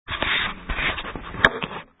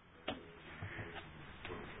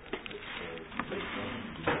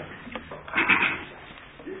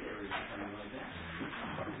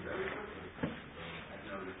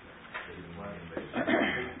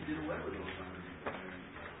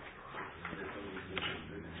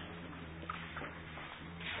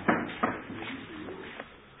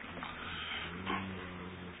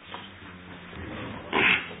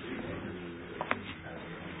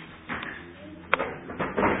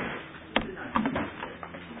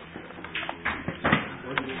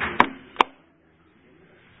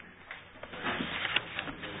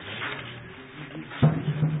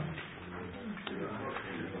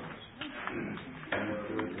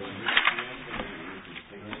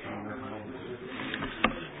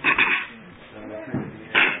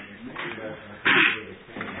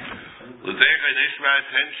Shras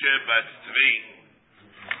Henshe Bat Tzvi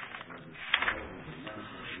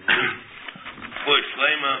for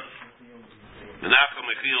Shlema Menachem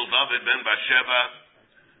Michiel David Ben Basheva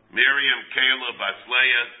Miriam Kayla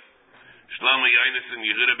Basleya Shlomo Yonason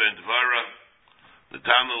Yehuda Ben Dvara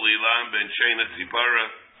Nathanael Ilan Ben Shena Tzipara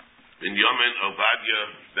Ben Yomen Ovadia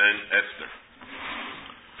Ben Esther.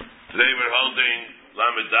 Today we're holding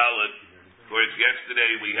Lamed Dalet. Of course,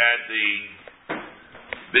 yesterday we had the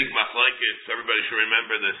big machlokes. Everybody should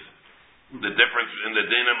remember this. The difference in the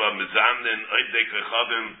dinim of Mizamdin, Oidei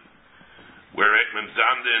Kechavim, where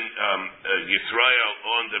Mizamdin, Yisrael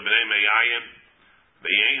on the Bnei Meyayim,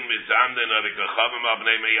 Be'ein Mizamdin or the Kechavim of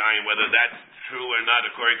Bnei Meyayim, whether that's true or not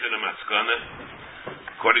according to the Maskana.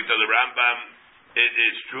 According to the Rambam, it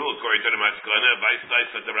is true according to the Maskana. Vaistais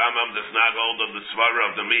that the Rambam does not hold of the Svara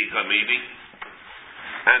of the Hamidi.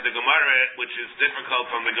 And the Gemara, which is difficult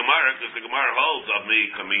from the Gemara, because the Gemara holds of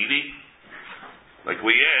Hamidi. Like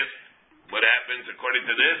we asked, what happens according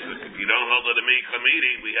to this? If you don't hold of the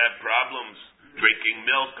Hamidi, we have problems drinking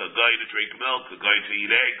milk, a guy to drink milk, a guy to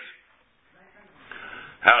eat eggs.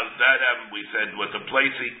 How does that happen? We said with a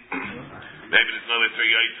placey. Maybe there's no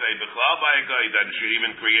three I'd say B'chlal by a guy that should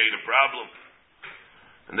even create a problem.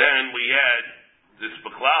 And then we had this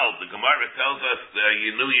B'chlal. The Gemara tells us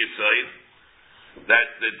you knew Yisayid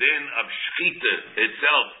that the din of shchita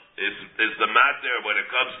itself is the matter when it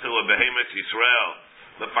comes to a behemoth Yisrael.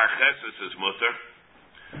 The farchesis is mutter,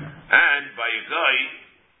 and by a guy,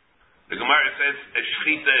 the Gemara says a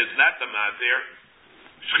shchita is not the matter.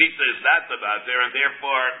 Shchita is not the matter, and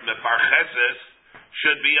therefore the farchesis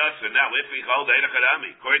should be usher. Now, if we hold Eidach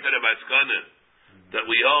according to the Maskana, that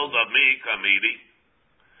we hold of Mi Kamidi,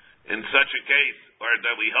 in such a case, or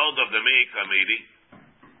that we hold of the Mi Kamidi,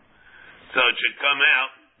 so it should come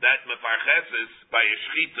out that mefarcheses by a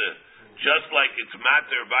shchita, just like it's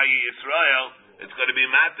matter by Yisrael, it's going to be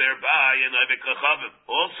matter by an Oivik Kechavim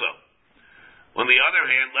also. On the other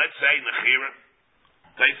hand, let's say Nechira.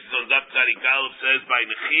 Taisus on Daf Tzadik Aleph says by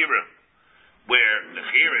Nechira, where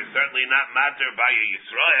Nechira is certainly not matter by a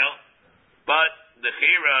Yisrael, but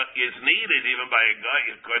Nechira is needed even by a guy.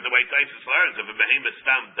 According to the way Taisus learns, if a behemoth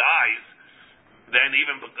stam dies, then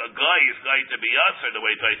even a guy is going to be usher, the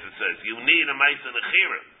way Taisus says. You need a Maisa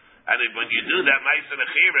Nechira. And when you do that Maisa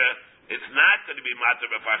Nechira, it's not going to be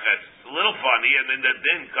Matar B'Farches. It's a little funny, and then the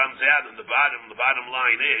din comes out in the bottom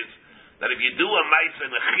line is that if you do a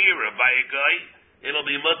Maisa Nechira by a guy, it'll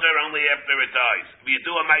be mutter only after it dies. If you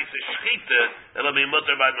do a Maisa Shchita, it'll be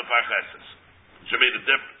mutter by Mefarcheses. Should be the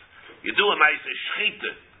difference. You do a Maisa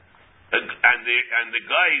Shchita, and the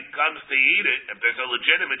guy comes to eat it, if there's a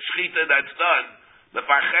legitimate Shchita that's done, the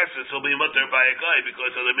farchesis will be mutter by a guy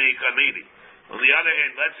because of the meikam eating. On the other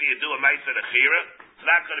hand, let's say you do a ma'aser nechira, it's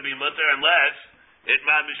not going to be mutter unless it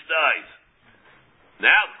mamish dies.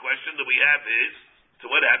 Now the question that we have is, so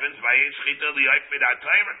what happens by ein shchita li'ayf midat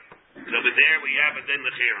timer? So over there we have it in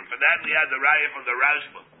nechira. For that we have the raya from the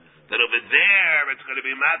Rashba, that over there it's going to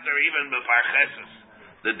be matter even the farchesis.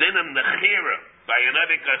 The din of nechira by an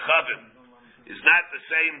Oivik Kechavim is not the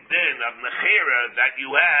same din of nechira that you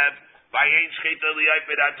have by ein shchita li'ayf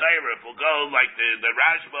midat timer. If we'll go like the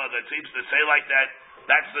Rashba that seems to say like that,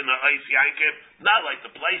 that's the Na'is Yankiv, not like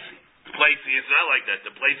the Placey. The Placey is not like that.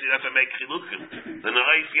 The Placey doesn't make chilukim. The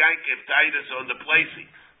Na'is Yankiv Titus on the Placey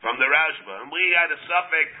from the Rashba. And we had a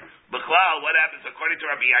suffix, B'chlal, what happens according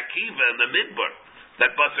to Rabbi Akiva in the Midbar,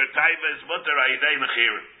 that Basar Taiva is mutter ha'idei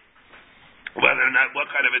nechira. Whether or not,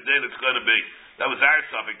 what kind of a din it's going to be. That was our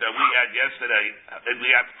suffix that we had yesterday. And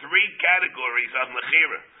we have three categories of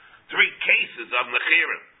nechira, three cases of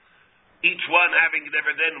nechira. Each one having a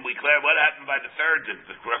different din. We declare what happened by the third din.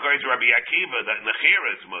 According to Rabbi Akiva, that nechira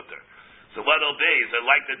is mutter. So what it'll be, is it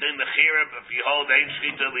like the din nechira if you hold ein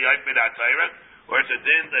shchita li'ayf midat Torah, or it's a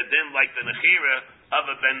din like the nechira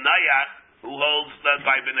of a ben Nayach who holds that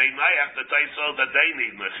by bnei Nayach the Taisol that they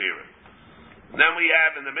need nechira. Then we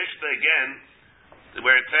have in the Mishnah again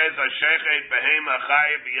where it says Ashechet behema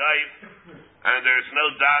chayev v'yayv, and there's no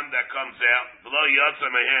dam that comes out. Below yotza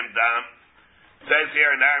mehem dam. It says here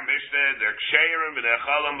in our Mishnah they're ksherim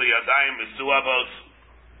v'nechalam v'yadayim v'suavos.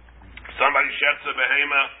 Somebody shechs a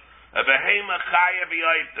behema chayev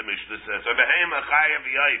v'yayv. The Mishnah says a behema chayev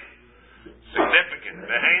v'yayv. Significant.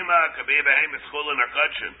 Behema could be a behema chullin or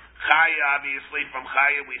kachim. Chaya, obviously from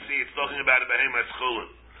chaya we see it's talking about a behema chullin.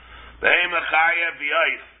 Behema chaya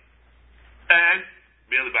v'yayv. And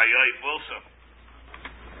merely by yayv also.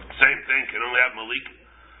 Same thing, can only have malik.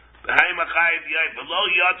 Behema chaya v'yayv. Below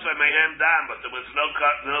yotza mehem dam, but there was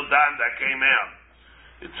no dam that came out.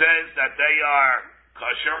 It says that they are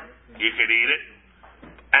kosher, you can eat it.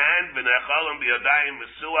 And v'nechalim b'yadayim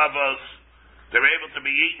v'suavos. they're able to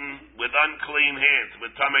be eaten with unclean hands,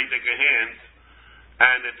 with tamei dika hands,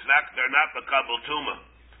 and they're not makabel tuma.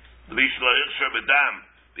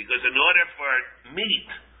 Because in order for meat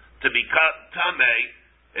to become tamei,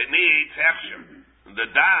 it needs hechsher. The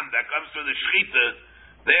dam that comes through the shechita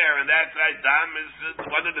there, and that's right, dam is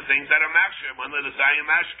one of the things that are machshir, one of the zayim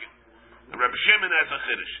mashkin. Rabbi Shimon has a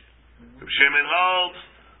chiddush. Rabbi Shimon holds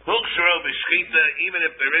hukshro b'shechita, even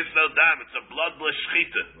if there is no dam, it's a bloodless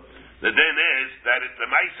shechita. The din is that it's the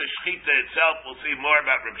ma'isa shechita itself. We'll see more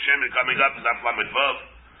about Rabbi Shimon coming up in Aflamet Vav.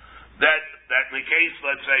 That in the case,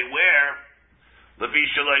 let's say, where Levi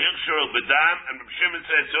Shalai hukshro b'dam, and Rabbi Shimon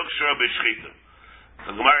says hukshro b'shechita.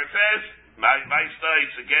 The Gemara says, my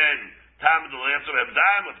studies again, Tam will answer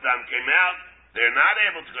dam. If dam came out, they're not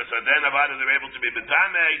able to, because then Avada they're able to be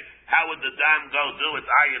betamei. How would the dam go do it?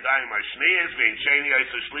 Ayadayim Arshnias, being Sheni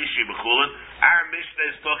Yisa Shlishi B'Chulin. Our Mishnah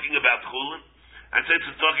is talking about Chullin. And since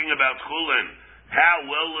it's talking about Chullin, how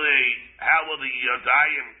will the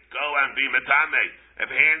Yadayim go and be metamei? If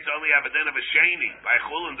hands only have a din of a Sheni, by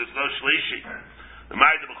Chullin there's no Shlishi. The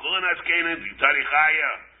Ma'id B'Chulin has Kenan, the Tari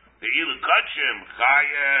Chaya, the Ilu Kachim,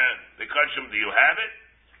 Chaya, the Kachim, do you have it?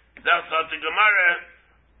 That's not the Gemara.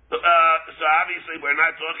 So obviously we're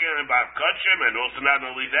not talking about Kachim, and also not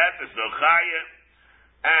only that, there's no Chaya.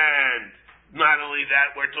 And not only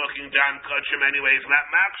that, we're talking down Kachim anyways, not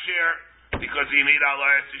Makshir, because you need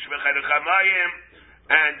Allah Tishmechadu Chamayim.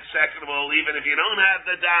 And second of all, even if you don't have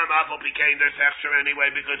the Dam, Afal Pikein, there's Hechsher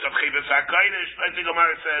anyway, because of Chivas HaKodesh, like the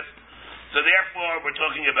Gemara says. So therefore, we're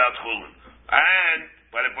talking about Chullin.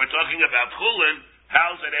 But if we're talking about Chullin,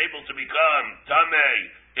 how's it able to become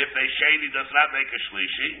Tamei if a Sheni does not make a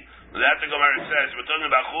Shlishi? That's the Gemara says. We're talking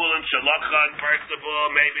about Chullin, Shalachan, first of all,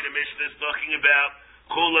 maybe the Mishnah is talking about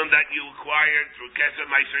Chullin that you acquired through Kesef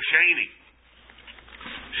Meiser Sheni.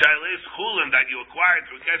 Shailis Chullin that you acquired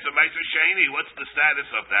through Kesef Meiser Sheni, what's the status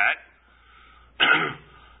of that?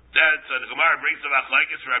 The Gemara brings the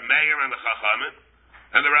Machlekes Reb Meir and the Chachamim,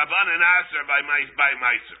 and the Rabbanan Aser by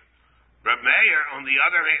Meiser. Reb Meir, on the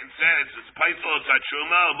other hand, says it's Paisel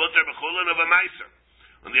Tzachuma, Mutter B'Chullin of a Meiser.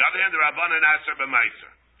 On the other hand, the Rabbanan Aser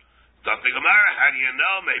b'Meiser. Does the Gemara, how do you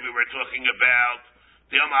know? Maybe we're talking about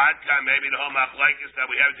the Yom HaAdkan, maybe the whole Machlekes that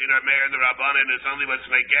we have between Reb Meir and the Rabbanan is only what's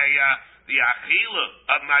Negeya, the Achila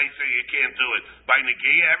of Meiser, you can't do it. By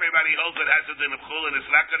Negeya, everybody holds it has a din of Chullin,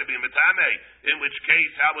 it's not going to be Metamei, in which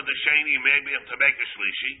case, how would the Sheni may be able to make a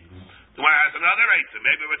Shlishi? The Gemara has another answer.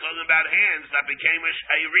 Maybe we're talking about hands that became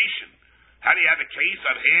a Rishon. How do you have a case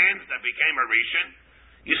of hands that became a Rishon?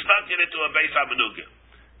 You stuck it into a Beis HaMenugah.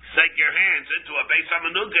 Stick your hands into a Beis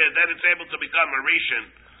HaMenugah, then it's able to become a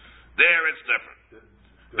Rishon. There it's different.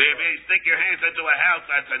 But if you stick your hands into a house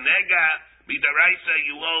that's a Nega, Midaraisa,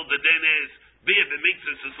 you hold the din is, Biyah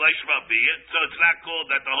b'mitzvah is Leishma Biyah, so it's not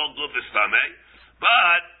called that the whole group is Tamei.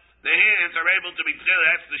 But the hands are able to be together,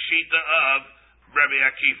 that's the Shita of Rabbi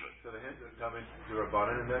Akiva. So the hands are coming to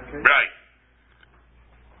Rabbanan in that case? Right.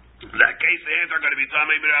 In that case, the hands are going to be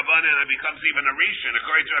Tamei B'Rabbanan, and it becomes even a Rishon,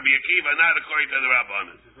 according to Rabbi Akiva, not according to the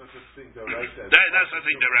Rabbanan. There's no such thing Deraisa. That's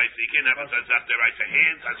something Deraisa. You can't have such stuff Deraisa.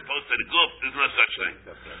 Hands as opposed to the guf, there's no such thing.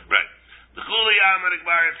 Right. The Chuli Amar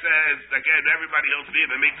Gemara says, again, everybody else be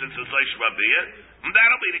a mitzvah to Sleish Rabbiya. And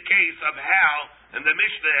that'll be the case of how, in the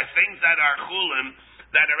Mishnah, things that are Chulin,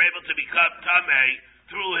 that are able to become Tamei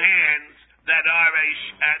through hands that are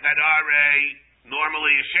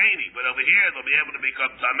normally a Sheni, but over here they'll be able to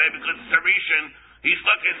become Tamei because it's a Rishon. He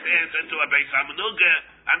stuck his hands into a Beis HaMenugah,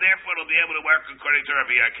 and therefore they'll be able to work according to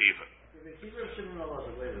Rabbi Akiva.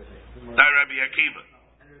 Rabbi Akiva.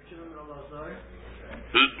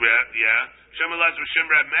 Yeah. Shem Elazar Shem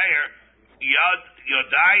Reb Meir.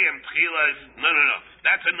 Yodayim Tchila is no.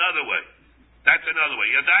 That's another way.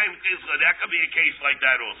 Yodayim Tchila, that could be a case like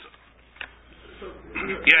that also.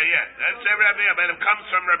 Yeah. That's a Rabbi, but it comes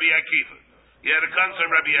from Rabbi Akiva. Yeah, it comes from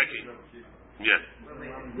Rabbi Akiva. Yeah.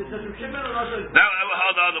 Now,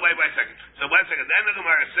 hold on, wait a second. So, 1 second. Then the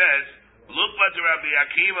Gemara says, look what the Rabbi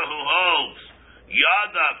Akiva who holds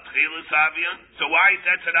Yada Tchilas Avian. So, why is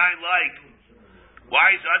that Tzadayin like?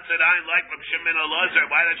 Why is that Tzadayin like Rabbi Shimon Elazar?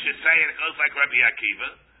 Why don't you say it goes like Rabbi Akiva?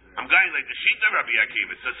 I'm going like the sheet of Rabbi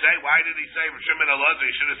Akiva. So, why did he say Rabbi Shimon Elazar?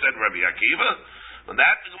 He should have said Rabbi Akiva. And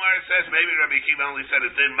that the Gemara says maybe Rabbi Akiva only said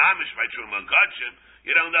it in Mamish by Truma Gotchim.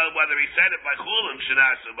 You don't know whether he said it by Chullin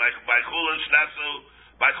Shnasu, by Chullin Shnasu,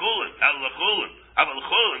 by Chullin, El Chulin, Aval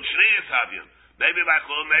Chulin, Shniyas Havyan. Maybe by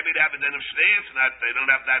Chullin, maybe they have a din of Shniyas, they don't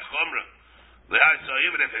have that Chumrah. So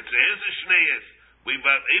even if it is a Shniyas,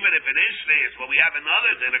 even if it is Shniyas, well, we have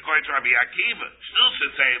another din according to Rabbi Akiva. Still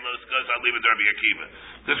should say, goes, I'll leave it to Rabbi Akiva.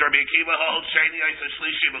 Because Rabbi Akiva holds Sheni Yisa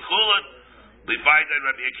Shlishi B'Chulin. We find that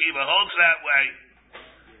Rabbi Akiva holds that way,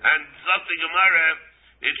 and something Gemara,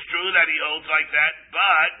 it's true that he holds like that,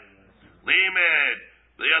 but limit.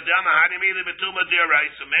 So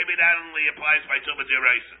maybe that only applies by Tumah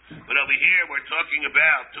D'Oraisa. But over here we're talking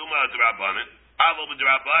about Tumah D'Rabbanan, Avol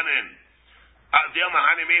B'D'Rabbanan, Dilma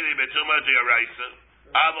Hanimili B'Tumah D'Oraisa,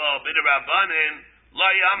 Avol B'D'Rabbanan, Lo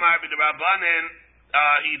Yamar B'D'Rabbanan,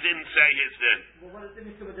 he didn't say his din. Well, what does it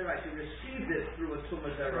mean Tumah D'Oraisa? He received it through a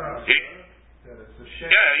Tumah D'Oraisa.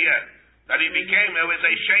 Yeah. That he became, it was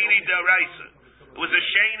a Sheni D'Oraisa. It was a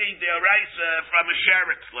Sheni D'Oraisa from a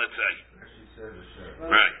Sheretz, let's say.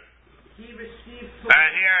 Right. He received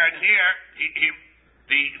here,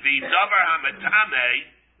 the Davar HaMatame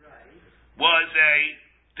was a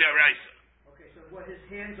D'Oraisa. Okay, so what his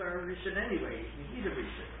hands are a Rishon anyway. He's a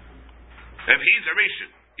Rishon. If he's a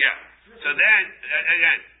Rishon, yeah. So then,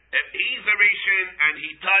 again, if he's a Rishon and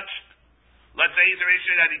he touched, let's say he's a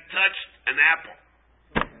Rishon and he touched an apple.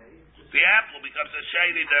 Okay. The apple becomes a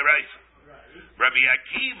Sheni D'Oraisa. Right. Rabbi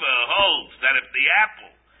Akiva holds that if the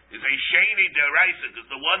apple is a Sheni D'Oraisa,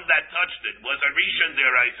 because the one that touched it was a Rishon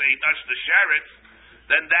D'Oraisa, he touched the Sheretz,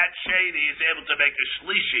 then that Sheni is able to make a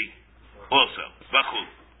Shlishi also.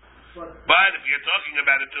 But if you're talking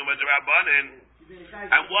about a Tumah D'Rabbanan,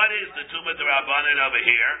 and what is the Tumah D'Rabbanan over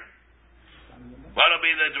here? What'll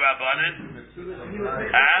be the D'Rabbanan?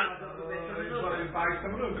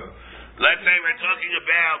 Let's say we're talking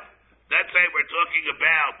about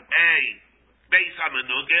a Beis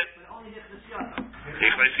HaMenugah.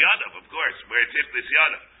 Tichlis Yadav, of course. Where it's Tichlis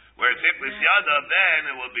Yadav. Where it's Tichlis Yadav, then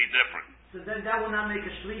it will be different. So then that will not make a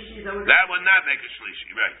Shlishi? That will not make a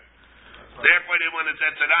Shlishi, right. Therefore, they want to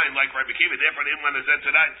set Tzadayin like Rabbi Akiva. Therefore, they want to set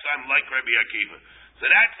Tzadayin some like Rabbi Akiva. So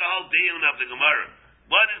that's the whole deal of the Gemara.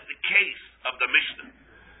 What is the case of the Mishnah?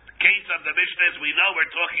 The case of the Mishnah is we know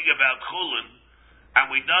we're talking about Chullin, and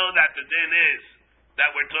we know that the din is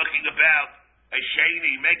that we're talking about a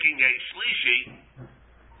Sheni making a Shlishi.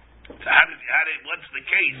 So what's the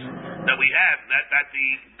case that we have that the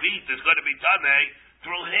beat is going to be tamei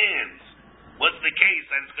through hands? What's the case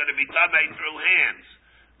that it's going to be tamei through hands?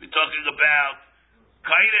 We're talking about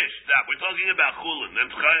Kaidish. We're talking about Chullin. And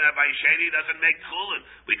by Sheni doesn't make Chullin.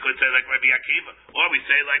 We could say like Rabbi Akiva, or we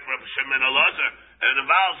say like Rabbi Shimon Elazar. And it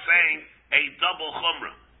involves saying a double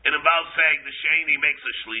chumrah. It involves saying the Sheni makes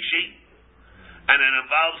a shlishi, and it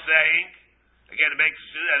involves saying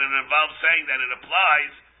that it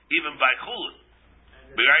applies even by Chullin.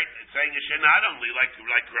 Right? It's saying a Sheni not only like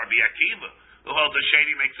Rabbi Akiva, who holds the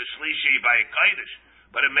Sheni makes a shlishi by a Kaidish,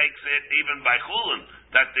 but it makes it even by Chullin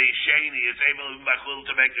that the Sheni is able even by Chullin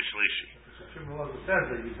to make a shlishi.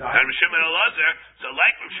 And Shimon Elazar, so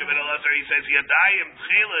like Shimon Elazar, he says Yadayim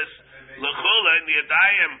Tchilas LeChullin,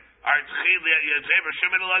 Yadayim are Tchilas.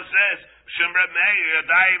 Shimon Elazar says Shimon Meir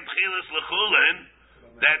Yadayim Tchilas LeChullin.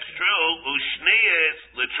 That's true.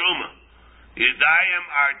 Ushnias LeTruma. Yadayim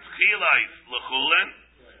are Tchilas LeChullin.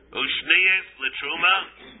 Ushnias LeTruma.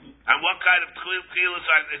 And what kind of tchilas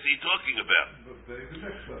is he talking about?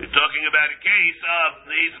 He's talking about a case of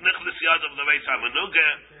these nichlis yad of the Beis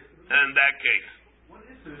HaMenugah, and that case. What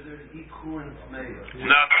is there? There's Ikhun Tmeya.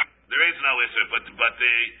 No, there is no issue, but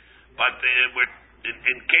we're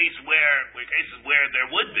in cases where there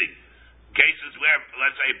would be cases where,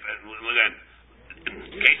 let's say, again,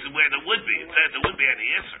 cases where there would be, it says there wouldn't be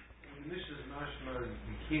any issue. This is national.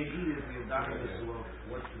 You can't eat it. You're not going to.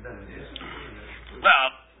 What's the issue?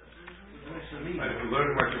 Well. If you're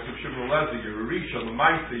learning like the Shimon Elazar, you're a Rishon, the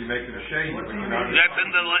Maisa, you make it a shame. That's in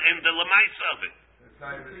the Lamaisa of it.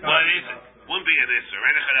 What is it? Wouldn't be an Isser,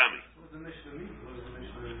 right?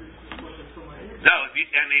 No,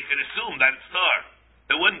 and you can assume that it's Tar.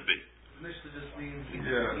 It wouldn't be.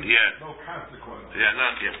 Yeah. No consequence. Yeah,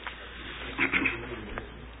 not yet.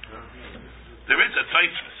 There is a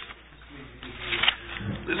Taisus.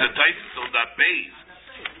 There's a Taisus on that base.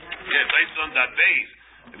 Yeah, Taisus on that base.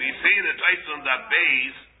 If you see the Taisus on that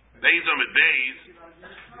base on the base,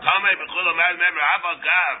 Tamei b'chulam ad member Aval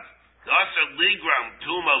Gav, the Asher Ligram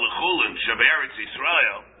Tuma l'chulim Shaberetz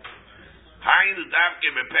Yisrael, Hainu Davke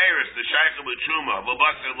b'Paris the Shaycha b'Truma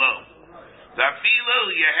v'Basar Lo, the Afilu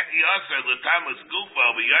Yasser l'Tamas Gufa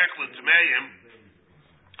v'Yarchlet Tmeim,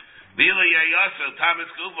 Vila Yasser Tamas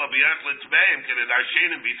Gufa v'Yarchlet Tmeim k'ned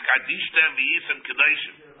Arshenim v'Skadishtem v'Yisem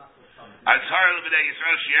Kedoshim, Azhar l'Bnei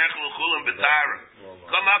Yisrael Sheyachlu l'chulim b'Tara.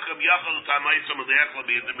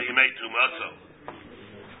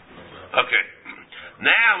 Okay.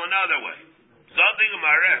 Now another way. Zodi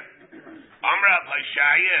Gemara. Amra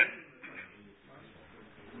B'Shaya.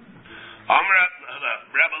 Amra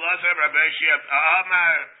Rabbi Lazar Rabbi Shia.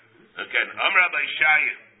 Amar. Again. Amra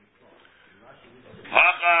B'Shaya.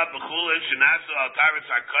 Hacha b'chulin shenasu al taris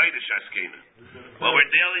hakodesh askina. What we're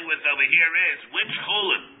dealing with over here is which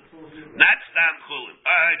chulin, not stam chulin.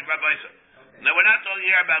 All right, Rabbi said. Now we're not talking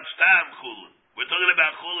here about stam chulin. We're talking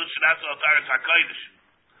about chulin shenasu al taris hakodesh.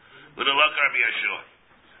 With the look of Rabbi Yeshua,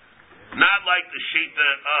 not like the shita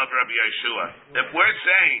of Rabbi Yeshua. If we're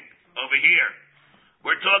saying over here,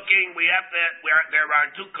 we're talking. There are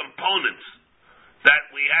two components that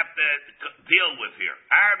we have to deal with here.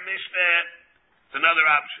 Our Mishnah is another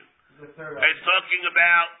option. It's talking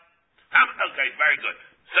about. Okay, very good.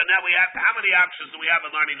 So now we have how many options do we have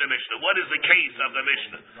in learning the Mishnah? What is the case of the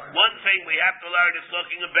Mishnah? One thing we have to learn is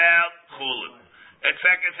talking about chulin. The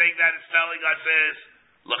second thing that it's telling us is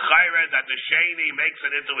l'chayra that the sheni makes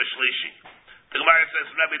it into a shlishi. The Gemara says,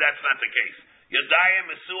 Rabbi, that's not the case.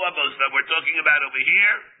 Yadayim Mesuavos that we're talking about over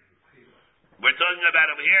here. We're talking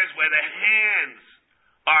about over here is where the hands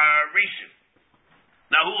are rishon.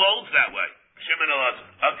 Now, who holds that way? Shimon Elazar.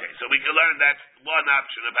 Okay, so we can learn that's one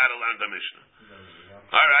option of how to learn the Mishnah.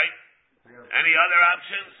 All right. Any other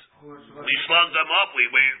options? We slugged them up. We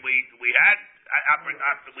had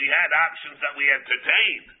options that we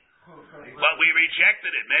entertained, but we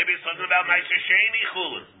rejected it. Maybe it's talking about Ma'aser Sheni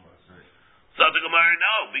chulin. So the Gemara,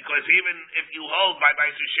 no, because even if you hold by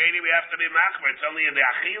Ma'aser Sheni, we have to be machmer. It's only in the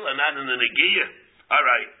achila, not in the negiya. All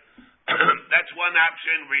right, that's one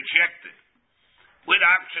option rejected. What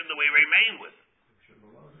option do we remain with?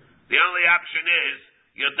 The only option is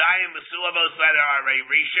Yodayim Mesuavos that are a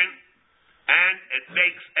rishon, and it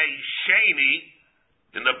makes a sheni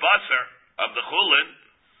in the basar of the chulin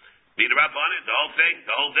be the rabbanan. The whole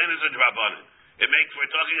din is a rabbanan.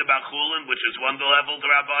 We're talking about chulin, which is one level to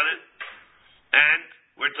rabbanan, and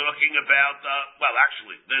we're talking about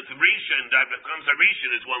the rishon that becomes a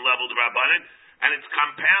rishon is one level to rabbanan, and it's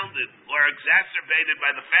compounded or exacerbated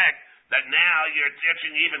by the fact that now you're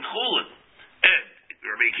touching even chulin.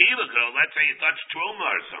 Let's say you touch truma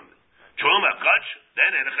or something. Truma, kach,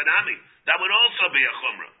 then in a chanami. That would also be a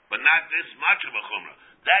chumrah, but not this much of a chumrah.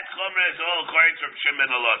 That chumrah is all according to Shimon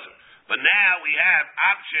Elazar. But now we have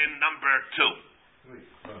option number 2.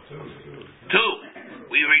 2.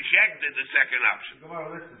 We rejected the second option.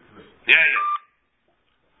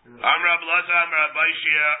 Yeah. Amra Blaza, Amra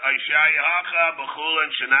Baishia, Aishaya Hacha, Bechulin,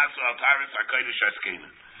 Shanasu, Altaris, Arkodesh, Askina.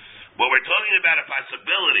 Well, we're talking about a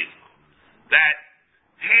possibility that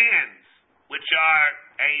hands, which are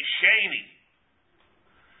a sheni,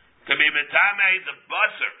 can be metame the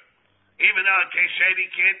basar, even though a sheni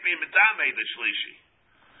can't be metame the shlishi.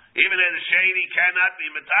 Even though the sheni cannot be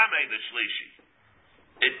metame the shlishi,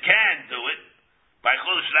 it can do it by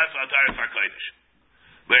chulin shnas altaris hakodesh,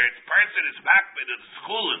 where its person is makbid of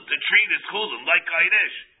chulin to treat his chulin like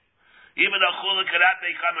kodesh, even though chulin cannot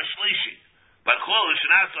become a shlishi, but chulin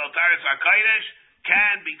shnas altaris hakodesh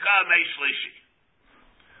can become a shlishi.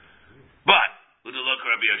 But with the look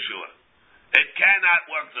of Rabbi Yeshua, it cannot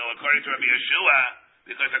work though according to Rabbi Yeshua,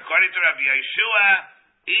 because according to Rabbi Yeshua,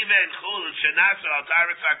 even chulin shenasu al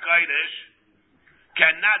taris hakodesh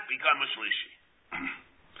cannot become a shlishi.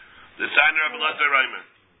 The sign of Rabbi Lazar Reimer,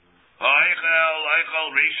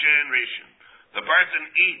 oichel rishon. The person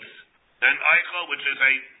eats an oichel, which is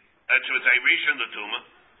a rishon l'tuma.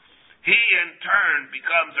 He in turn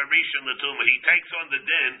becomes a rishon l'tuma. He takes on the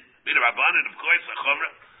din, be the rabbanan, of course, a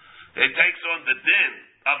chumrah. It takes on the din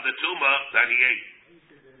of the tuma that he ate.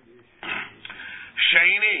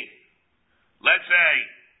 Sheni, let's say,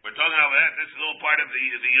 we're talking about that, this is all part of the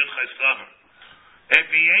Yudchai Stavar. If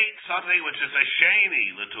he ate something which is a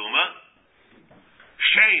sheni, l'tuma,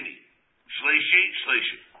 sheni,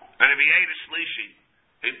 shlishi. And if he ate a shlishi,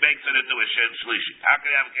 it makes it into a shlishi. How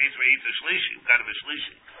can you have a case where he eats a shlishi? What kind of a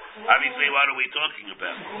shlishi? Obviously, what are we talking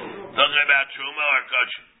about? Talking about truma or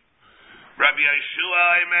kosher? Rabbi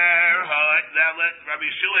Yeshua Aimer, Rabbi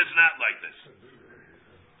Yeshua is not like this.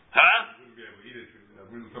 Huh?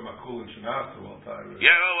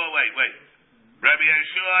 Yeah, wait. Rabbi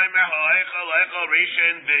Yeshua Aimer, Ha'echel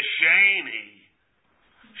Rishon V'Sheni.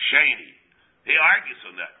 Sheni. He argues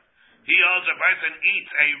on that. He holds a person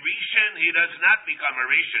eats a Rishon, he does not become a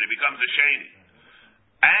Rishon, he becomes a Sheni.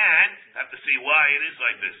 And, have to see why it is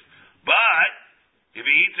like this. But, if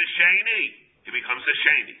he eats a Sheni, he becomes a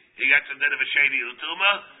sheni. He gets a din of a sheni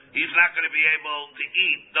l'tuma. He's not going to be able to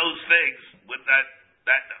eat those things with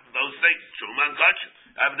those things. Truma and kach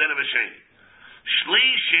have a din of a sheni.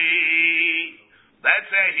 Shlishi. Let's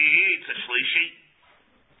say he eats a shlishi.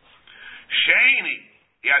 Sheni.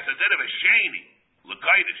 He has a din of a sheni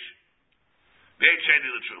l'kodesh. Ain't sheni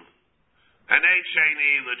l'truma. And ain't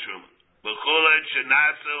sheni l'truma. B'chulin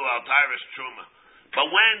shenasu al taris truma.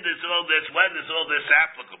 But when is all this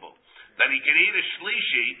applicable? that he can eat a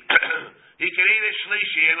shlishi, he can eat a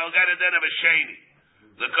shlishi and he'll get a din of a sheni.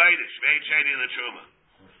 The kodesh, vein sheni the truma.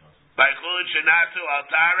 By chulin shenasu al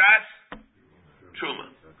taras, truma.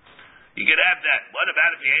 You can have that. What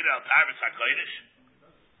about if he ate al taras hakodesh?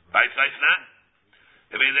 By not.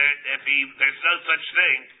 If there's no such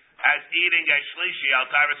thing as eating a shlishi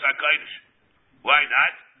al taras hakodesh, why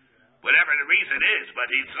not? Whatever the reason is, but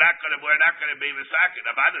we're not going to be misakin.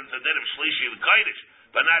 Abadan is a din of shlishi l'kodesh,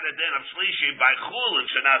 but not a din of shlishi by chulin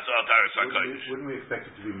shenasu al taras hakodesh. Wouldn't we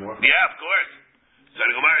expect it to be more? Yeah, of course. So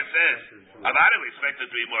the Gemara says, Abadan we expect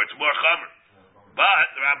it to be more. It's more chomer. But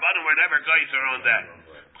the Rabbanim were never geyser on that.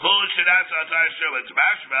 Chulin shenasu al taras truma. It's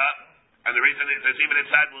mashma, and the reason is even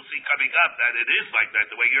inside we'll see coming up that it is like that.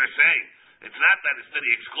 The way you're saying, it's not that it's to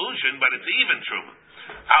the exclusion, but it's even truma.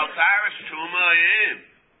 Al taras truma in.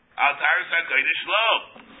 Al taras hakodesh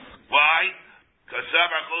lo. Why? Because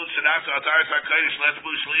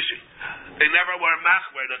they never were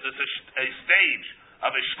machmer that there's a stage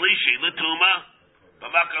of a shlishi l'tuma, but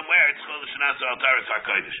makam where it's called shenasu al taras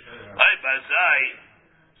hakodesh.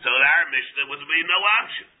 So our Mishnah would be no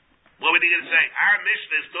option. What would he going to say? Our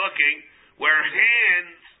Mishnah is talking where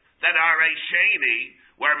hands that are a sheni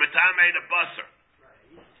were matamei the basar.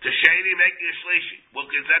 To sheni making a shlishi. Well,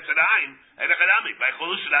 because that's an ayin and a chanami. By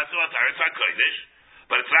chulin shenasu al taras hakodesh.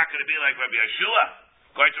 But it's not going to be like Rabbi Yeshua.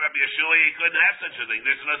 According to Rabbi Yeshua, he couldn't have such a thing.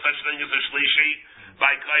 There's no such thing as a shlishi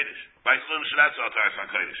by kodesh. By chulin shenasu al taras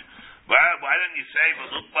hakodesh. Why don't you say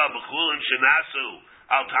v'lukba b'chulin shenasu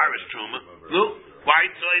al taras truma? No. Why?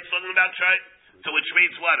 So it's talking about try. So which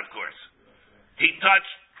means what? Of course, he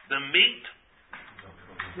touched the meat.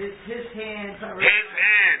 His hands. His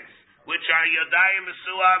hands, which are yodayim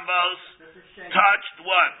mesuam vos, touched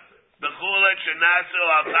what? B'chulin shenasu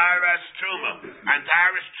al taras truma, and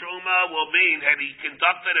taras truma will mean that he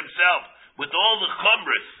conducted himself with all the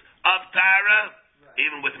chumras of tara,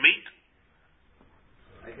 even with meat.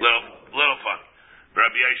 Little fun.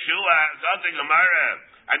 Rabbi Yeshua, something Gemara,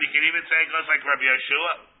 and you can even say it goes like Rabbi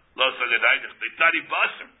Yeshua. Lo sagadayich, they study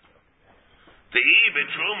basar. To eat in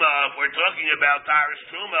truma, if we're talking about taras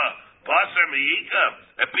truma, basar meika,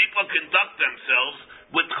 if people conduct themselves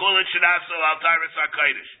with chulin shenasu al taras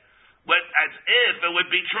hakodesh, as if it would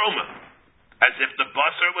be truma, as if the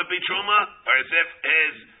basar would be truma, or as if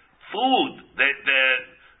his food,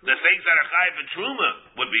 the things that are chayiv in truma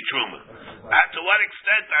would be truma. To what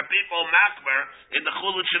extent are people makber in the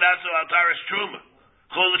chulin shenasu al taras truma?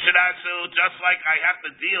 Chulin shenasu, just like I have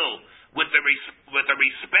to deal with the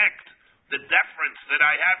respect, the deference that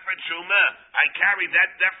I have for truma, I carry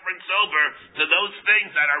that deference over to those things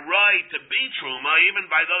that are right to be truma, even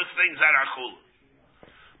by those things that are chulin.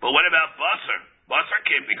 But what about basar? Basar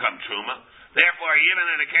can't become truma. Therefore, even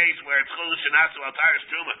in a case where it's chulin shenasu al taras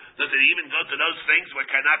truma, does it even go to those things where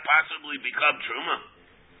it cannot possibly become truma?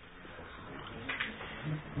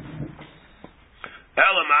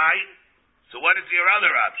 Elamai. So what is your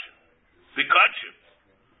other option? Bikachim.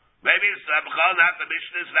 Maybe it's not the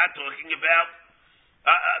Mishnah is not talking about.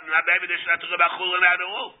 Maybe it's not talking about chulin at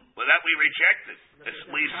all. Well, that we rejected.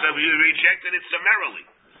 We rejected it summarily.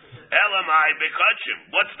 Elamai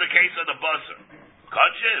bikachim. What's the case of the basar?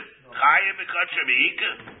 Kachim. Chaya bikachim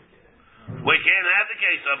ika. We can't have the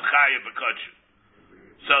case of chaya bikachim.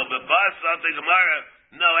 So the basar of the Gemara,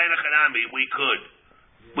 no, enochanami, we could.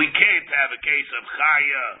 We can't have a case of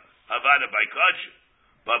chaya havada by kachim,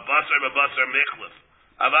 but basar michlef.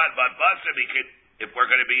 But basar, if we're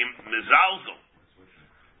going to be mizalzel,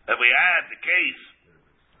 if we have the case,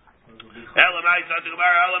 elamai said the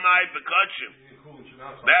Gemara, elamai bikachim.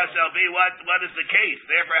 Basel be what is the case?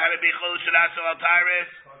 Therefore, how to be chulin shenasu al taras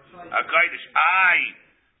hakodesh?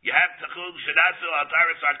 You have to chulin shenasu al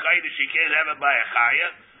taras hakodesh. You can't have it by a chaya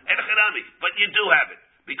and a chanami, but you do have it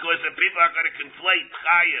because the people are going to conflate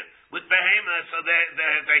chaya with behemoth, so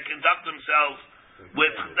they conduct themselves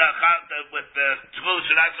with the chulin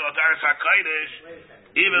shenasu al taras hakodesh,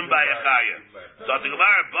 even by a chaya. So the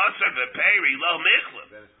Gemara basar v'peri lo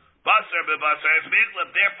michlef. Basar b'basar is michlef.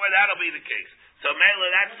 Therefore, that'll be the case. So Mela,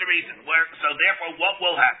 that's the reason. So therefore, what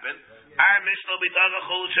will happen? Our Mishnah will be talking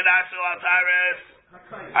chulin shenasu al taras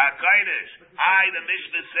hakodesh. The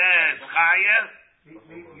Mishnah says chaya.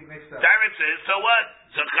 Teretz says, so what?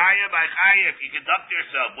 So chaya by chaya, if you conduct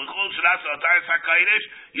yourself with chulin shenasu al taras hakodesh,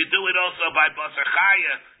 you do it also by basar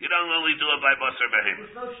chaya. You don't only do it by basar behemoth.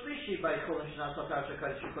 There's no shlishi by chulin shenasu al taras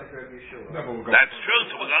hakodesh, just like Rabbi Yeshua. That's true.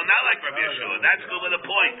 So we're going not like Rabbi Yeshua. That's good with a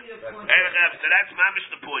point. So that's mamish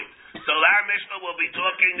the point. So our Mishnah will be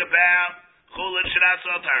talking about chulin shenasu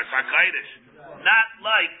al taras hakodesh, not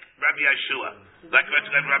like Rabbi Yeshua. Like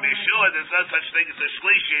Rabbi Yeshua, there's no such thing as a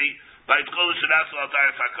shlishi by Chullin Shadasa al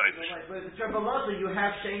Taras HaKodesh. But if it's Rabbi Moshe, you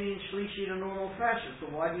have Sheni and Shlishi in a normal fashion,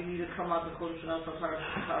 so why do you need to come out the Chullin Shadasa al Taras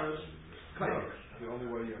HaKodesh? The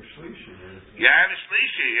only way you have Shlishi is... You have a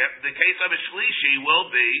Shlishi. The case of a Shlishi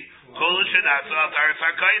will be Chullin Shadasa al Taras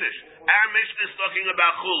HaKodesh. Our Mishnah is talking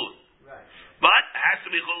about Chullin. Right. But it has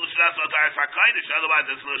to be Chullin Shadasa al Taras HaKodesh, otherwise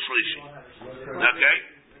there's no Shlishi. Okay?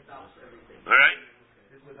 Alright?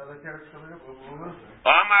 Is another teretz coming up?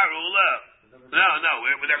 Amar Ula. No,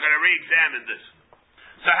 we're going to re-examine this.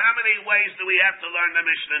 So how many ways do we have to learn the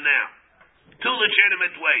Mishnah now? Two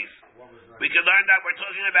legitimate ways. We can learn that we're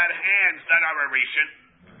talking about hands that are a rishon,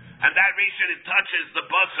 and that rishon, it touches the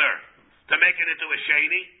busser to make it into a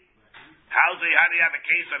sheni. How do you have a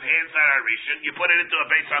case of hands that are rishon? You put it into a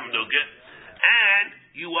beis hamnugah,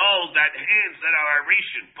 and you hold that hands that are a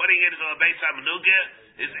rishon, putting it into a beis hamnugah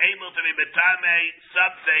is able to be betame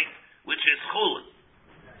something which is chullin.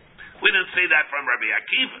 We don't say that from Rabbi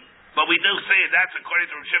Akiva, but we do say that's according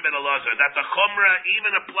to Shimon Elazar, that the chumrah even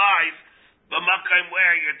applies the makom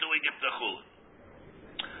where you're doing it the chullin.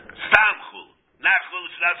 Stam chullin, not chullin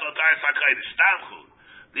shnas al taras hakodesh. Stam chullin.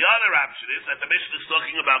 The other option is that the Mishnah is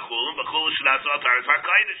talking about chullin, but chullin shnas al taras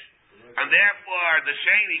hakodesh, and therefore the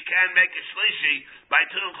sheni can make a shlishi by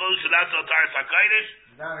doing chullin shnas al taras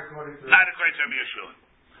hakodesh. Not according to Rabbi Yeshua.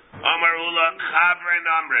 Amar Ula Chavren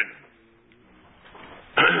Amrin.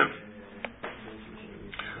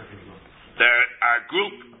 Our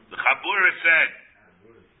group, the Chabura said,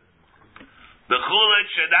 the Chullin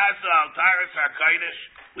Shadasa al Taras HaKodesh,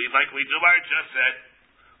 like we just said,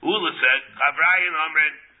 Ula said, Chavrayin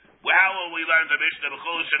Amrin, how will we learn the Mishnah, the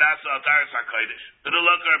Chullin Shadasa al Taras HaKodesh? To the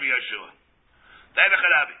look of Rabbi Yeshua.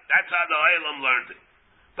 That's how the Olam learned it.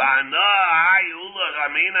 I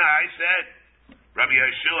said, Rabbi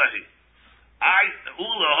Yeshua,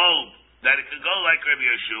 Ula hold that it could go like Rabbi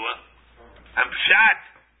Yeshua, and Pshat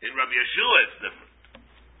in Rabbi Yeshua is different.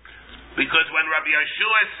 Because when Rabbi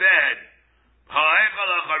Yeshua said, Ha'echal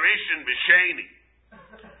ha'charishin b'sheni,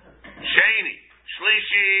 sheni,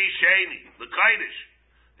 shlishi sheni, l'kaidish,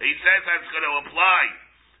 he says that's going to apply.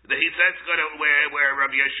 He says it's going to, where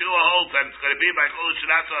Rabbi Yeshua holds that it's going to be by Chullin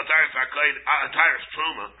Shadasa al Taras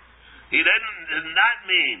Truma. He did not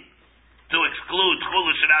mean to exclude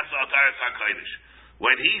Chullin Shadasa al Taras HaKodesh.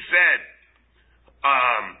 When he said,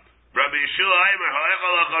 Rabbi Yeshua Aimer,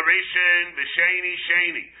 Ha'echal ha'charishin b'sheni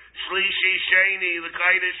sheni, shlishi sheni,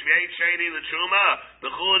 l'kaidish, v'eit sheni, l'truma, the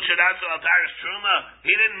Chullin Shadasa al Taras Truma, he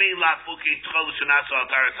didn't mean lafuki Chullin Shadasa al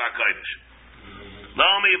Taras HaKodesh.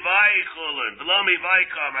 Lomi vai Chullin, lomi vai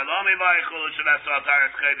kamer, lomi vai Chullin Shadasa al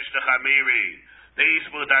Taras HaKodesh nechamiri. They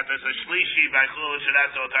spoke that there's a shlishi by Chullin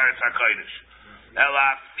Shadasa al Taras HaKodesh.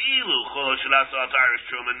 Elafilu Chullin Shadasa al Taras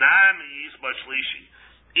Truma, nami yisba shlishi.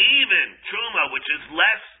 Even Truma, which is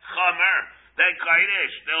less chamer than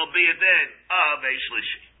Kaidish, there will be a din of a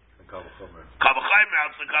shlishi. Kavachimer,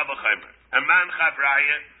 out the Kavachimer. And man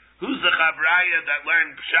Chavraya, who's the Chavraya that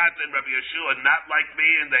learned Pshat and Rabbi Yeshua, not like me,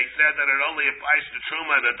 and they said that it only applies to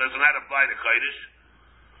Truma, that does not apply to Kaidish?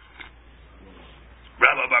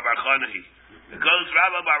 Rabbi Bar Bar Chanahi. It goes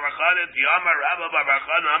Rabbi Bar Bar Chanahi, the Amar Rabbi Bar Bar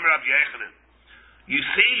Chanahi, Amar Rabbi Yechanan. You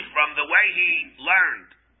see from the way he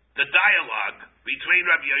learned the dialogue between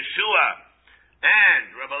Rabbi Yeshua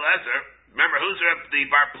and Rabbi Eliezer. Remember, who's the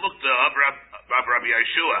Bar Plukta of Rabbi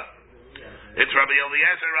Yeshua? It's Rabbi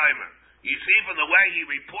Eliezer Reimer. You see from the way he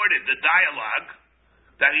reported the dialogue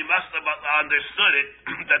that he must have understood it,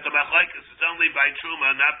 that the machlokes is only by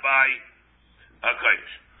Truma, not by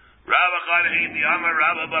Kodesh. Rabbi Chanahi, the Amar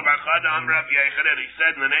Rabbi Bar Chana, Amar Rabbi Yechanan, he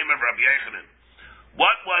said in the name of Rabbi Yechanan,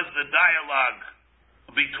 what was the dialogue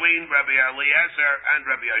between Rabbi Eliezer and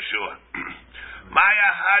Rabbi Yeshua? Maya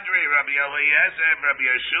Hadri, Rabbi Eliezer and Rabbi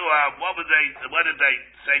Yeshua, what did they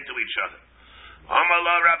say to each other?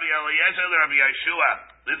 Amala Rabbi Eliezer, Rabbi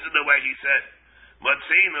Yeshua, this is the way he said,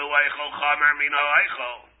 Matzinu Eichel Chamer Min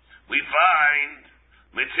Eichel. We find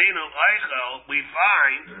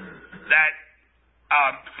that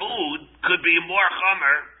food could be more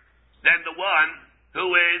chamer than the one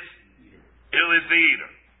who is the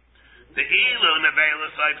eater. The ilu nevela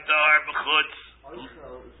saiftar b'chutz.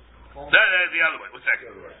 The other way. One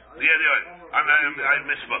second. The other way. I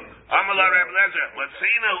misspoke. Amala Rabbi Eliezer.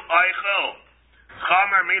 Matzinu Eichel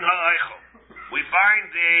Chamer Min Eichel. We find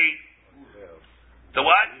the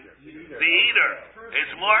what? The eater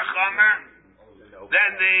is more chamer than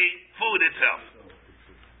the food itself.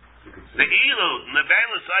 The ilu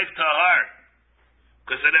nevela saif tahar,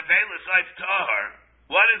 because the nevela saif tahar.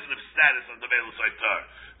 What is the status of the nevela saif tahar?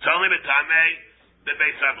 It's only betamei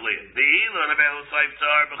bebeis habliyah. The ilu nevela saif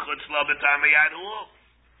tahar b'chutz lo betamei adul.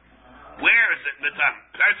 Where is it mitam?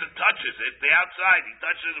 Person touches it, the outside, he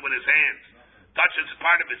touches it with his hands. Touches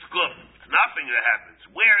part of his glove. It's nothing that happens.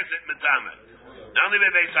 Where is it mitame? Only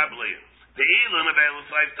by Beis HaBliyah. The ilu nevelus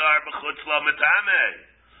liftar b'chutz lo mitame.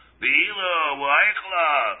 The ilu waichla,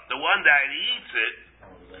 the one that eats it,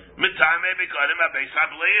 mitame begodim ha-Beis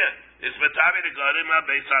HaBliyah. Is mitame begodim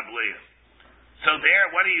ha-Beis HaBliyah. So there,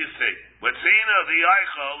 what do you see? Watzina, the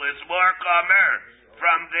eichel is more kamer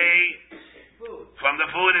from the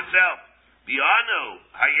food itself. Bianu,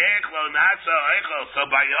 hayechlo nasa eichel. So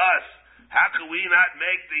by us, how can we not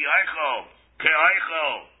make the eichel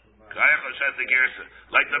ke-eichel? Ke-eichel says the Gersa.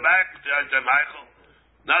 Like the back, the eichel.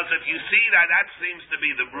 Now, so if you see that, that seems to be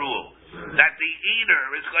the rule. That the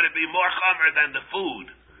eater is going to be more chamer than the food.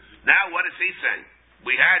 Now, what is he saying?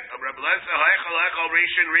 We had a Rabbi Moshe eichel,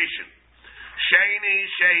 rishon. Sheni,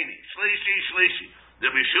 shlishi. The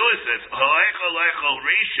Yeshua says, eichel,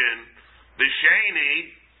 rishon,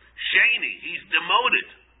 b'sheni, sheni. He's demoted,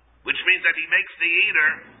 which means that he makes the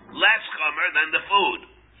eater less chamer than the food.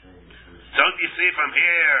 Don't you see from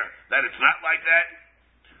here that it's not like that?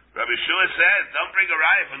 Rabbi Yeshua says, don't bring a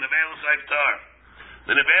raya from the Nevelus Iftar.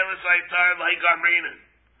 The Nevelus Iftar, like Amrina.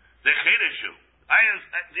 The Chidushu.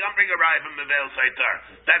 Don't bring a raya from the Nevelus Iftar.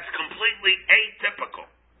 That's completely atypical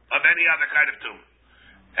of any other kind of tumor.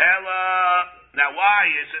 Now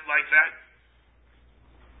why is it like that?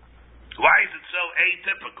 Why is it so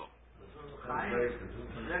atypical?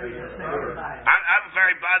 I'm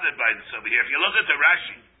very bothered by this over here. If you look at the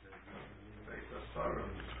Rashi,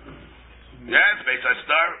 yes, Beis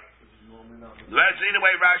HaStar. Let's see the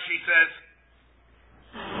way Rashi says.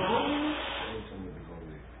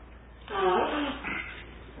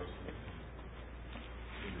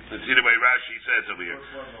 Let's see the way Rashi says over here.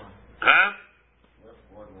 Huh?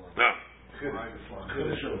 No.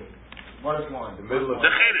 What is line? The middle of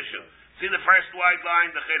the Chidushu. See the first white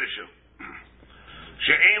line, the Chidushu.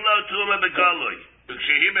 She'ein lo tuma begalui.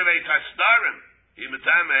 Shehi bebeis hastarim. He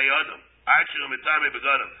mitame yodam. Achu mitame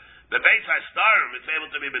begadam. The beis hastarim, it's able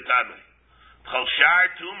to be mitame. Chol shar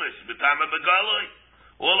tumas mitame begalui.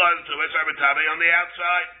 All other tumas are mitame on the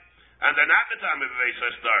outside, and they're not mitame bebeis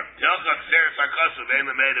hastarim. Tilchak seres hakasav ein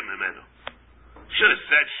lemedem imenu. Should have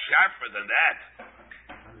said sharper than that.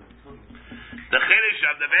 The Chiddush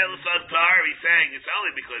of the Nevelus Iftar, he's saying it's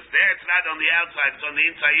only because there it's not on the outside, it's on the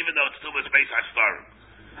inside, even though it's too much Beis HaStarim.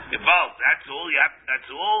 Involved. That's all. That's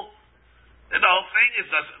all. And the whole thing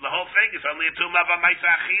is only a tumah of a Ma'aseh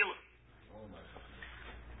Achila.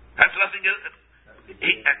 That's nothing.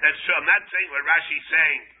 That's true. I'm not saying what Rashi's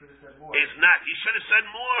saying is not. He should have said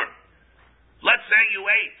more. Let's say you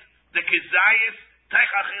ate the kizayis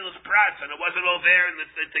teich achilas pras, and it wasn't all there and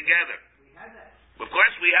together. We had that. Of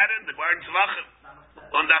course, we had it in the Garden Tzvachim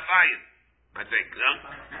on Dafayin, I think. No,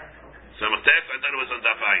 Samachtes. I thought it was on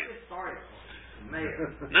Dafayin.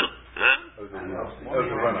 No, huh?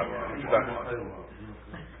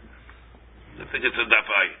 I think it's on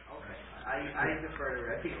Dafayin. I defer to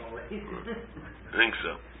Rebbe always. I think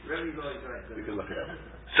so. Rebbe's always right.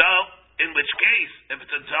 So, in which case, if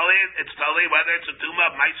it's a Tully, it's Tully whether it's a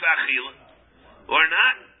Tumah of Ma'aseh Achila or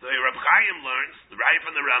not. The Reb Chaim learns, the Raya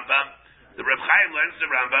from the Rambam, the Reb Chaim learns the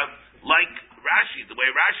Rambam like Rashi, the way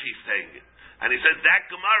Rashi's saying it. And he says that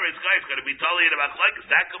Gemara is going to be Tully in a Machlokes.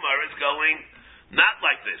 That Gemara is going not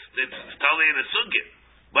like this. It's Tully in a Sugya.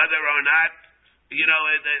 Whether or not,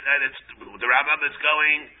 that it's, the Rambam is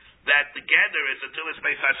going that together is a Tumas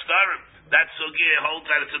Beis HaStarim. That Sugya holds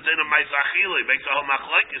that it's a din of Ma'aseh Achila. He makes a whole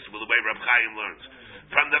Machlokes with the way Reb Chaim learns.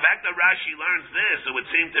 From the fact that Rashi learns this, it would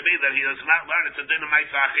seem to be that he does not learn it's a din of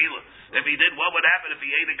Ma'aseh Achila. If he did, what would happen if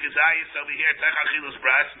he ate a kizayis over here, Tech Achilas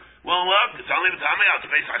Pras? Well, look, it's only the Tamei,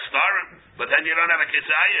 it's Beis HaStarim, but then you don't have a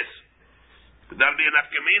kizayis. That would be enough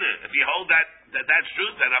gemina. If you hold that's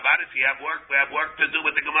truth, then about it, we have work to do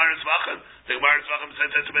with the Gemara Zvachim. The Gemara Zvachim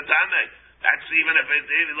says it's B'tamei. That's even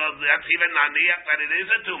naniach that it is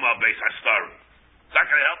a tumah Beis HaStarim. It's not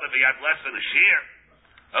going to help if he had less than a shear.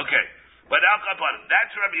 Okay. But that's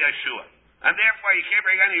Rabbi Yeshua. And therefore you can't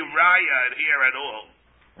bring any raya here at all.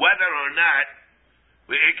 Whether or not,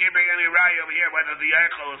 you can't bring any raya over here, whether the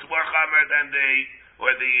eichel is more chamer than the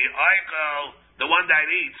eichel, the one that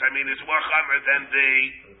eats, is more chamer than the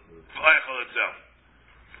eichel itself.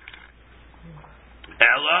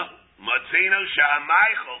 Ella, matzino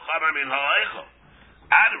sha'ameichel chamer min ha'eichel.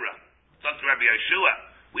 Adra, talk to Rabbi Yeshua.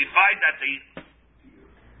 We find that the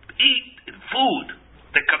food,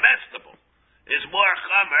 the comestible, is more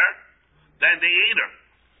chamer than the eater.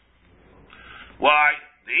 Why?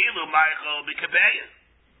 The ilu meichel b'kabeya.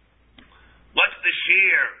 What's the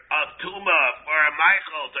shear of tuma for a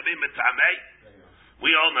meichel to be mitamei?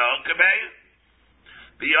 We all know kabeya.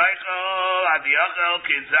 B'yoichel adiyachel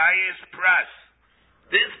kizayis pras.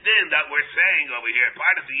 This din that we're saying over here,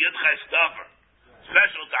 part of the Yudches Dover,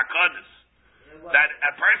 special takadas, that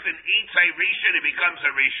a person eats a rishon, he becomes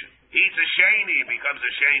a rishon. He eats a sheni, he becomes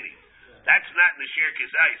a sheni. That's not Nashir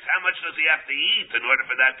Kizayis. How much does he have to eat in order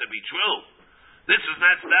for that to be true? This is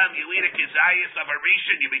not stam. You eat a Kizayis of a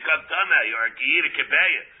rishon, you become tamei, or you eat a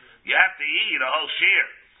kebeya. You have to eat a whole shear.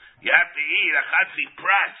 You have to eat a chatzi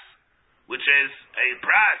pras, which is a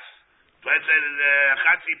pras. Let's say a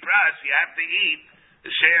chatzi pras, you have to eat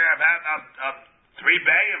a share of 3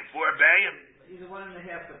 bayim, 4 bayim. Either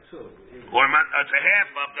 1.5 or 2. Or it's a half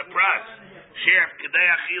of the pras. Share of kedei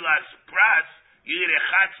achilas pras, you eat a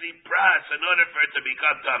chatzi pras in order for it to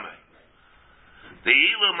become tamei. The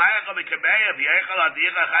ilu ma'achal b'kebeya v'yechal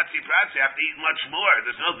adicha chatzi pras, you have to eat much more.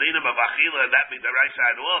 There's no dinam of achila, that means the right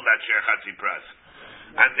side all about share chatzi pras.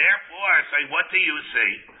 And therefore, say, what do you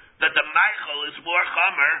see? That the meichel is more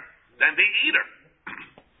chamer than the eater.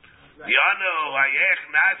 Yanu hayech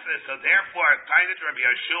nasa, so therefore, Tainet Rabbi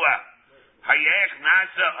Yeshua, hayech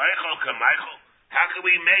nasa eichel k'meichel. How can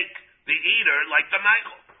we make the eater like the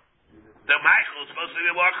meichel? The meichel is supposed to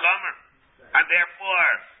be more chamer. And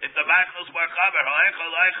therefore, if the meichel is more chamer,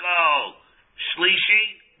 eichel shlishi,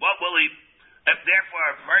 what will he? If therefore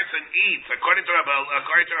a person eats, according to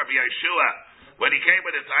Rabbi Yeshua, when he came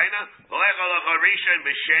with the taina, eichel rishon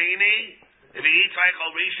b'sheni. If he eats eichel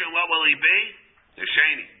rishon, what will he be? The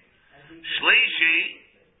sheni. Shlishi.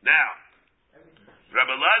 Now,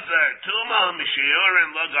 Rabbi Lazar, tuma mishiurin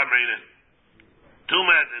lo gamrinin.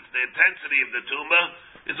 Tuma, it's the intensity of the tuma.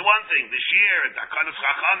 Is one thing. The shear, the takanas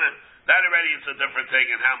chachamim, that already is a different thing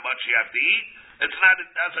in how much you have to eat. It's not. It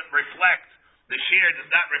doesn't reflect. The shear does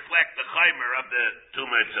not reflect the chaymer of the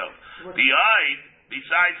tuma itself.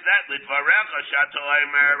 Besides that, litvarecha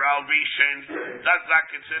shatoimer al rishon. That's not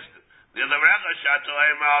consistent. The litvarecha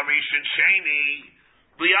shatoimer al rishon sheni.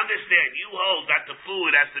 We understand. You hold that the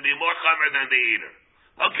food has to be more chaymer than the eater.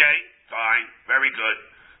 Okay, fine, very good.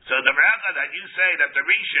 So the recha that you say that the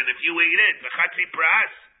rishon, if you eat it, the chatzi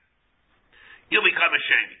pras, you'll become a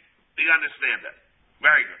sheni. We understand that.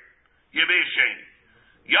 Very good. You'll be a sheni.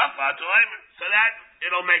 Yafa toimer. So that,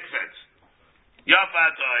 it'll make sense. Yafa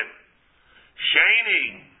toimer.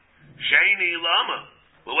 Sheni lama.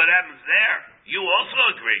 But what happens there? You also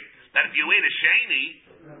agree that if you eat a sheni,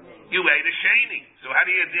 you ate a sheni. So how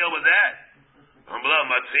do you deal with that?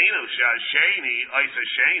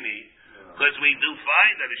 Because we do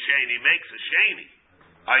find that a sheni makes a sheni.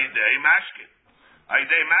 Aydei mashkin.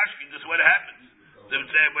 Aydei mashkin, this is what happens.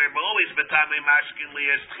 We're always betame mashkin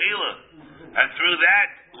liyas tchila. And through that,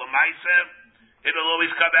 l'maisa, it'll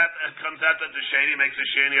always comes out that the sheni makes a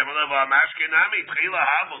sheni. Mashkin nami, tchila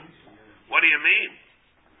havel. What do you mean?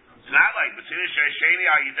 It's not like, but sheni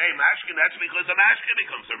aydei mashkin, that's because the mashkin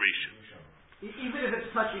becomes a rishon. Even if it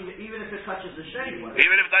touches the sheni.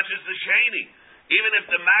 Even if it touches the sheni. Even if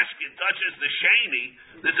the mashkin touches the sheni,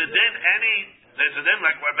 there's a din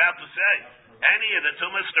like we're about to say. Any of the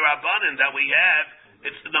tumas d'Rabbanan that we have,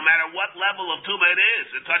 it's no matter what level of tuma it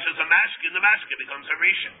is, it touches the mashkin becomes a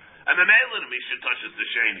rishon. And the melon rishon touches the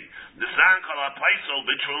sheni. The san kol ha-paisel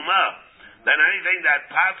b'truma. Then anything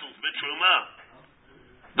that pasels b'truma.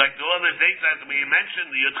 Like the other things that we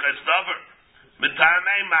mentioned, the Yudches Dover.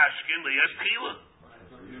 Mitamei mashkin liyas tchila.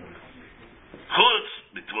 Chutz,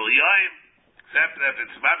 b'tvul yoyim. Except if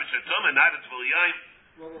it's mabish tumah, not a tvul yoyim.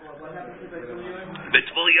 What happens if it's The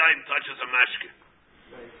tvul yoyim touches a mashkin.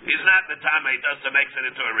 He's not the tamei, he makes it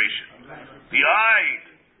into a rishon. The oid.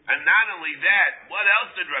 And not only that, what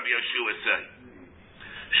else did Rabbi Yeshua say?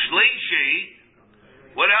 Shlishi,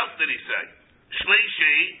 what else did he say?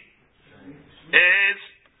 Shlishi is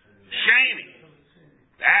sheni.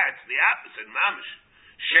 That's the opposite, mamish.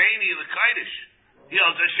 Sheni l'kaidish. He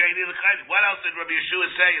also sheni l'kaidish. What else did Rabbi Yeshua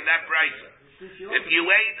say in that price? If you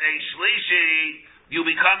ate a shlishi, you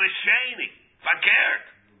become a sheni. Fakert.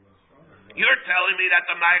 You're telling me that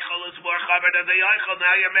the meichel is more chaver than the eichel.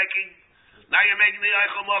 Now you're making the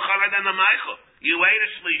eichel more chaver than the meichel. You ate a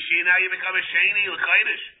shlishi, now you become a sheni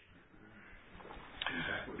l'kaidish.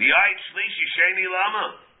 The ait shlishi sheni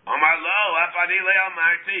lama. Amar lo afani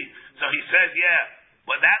le'amarti. So he says, yeah,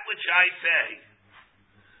 but that which I say,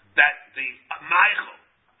 that the meichel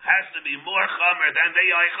has to be more chamer than the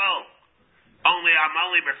eichel. I'm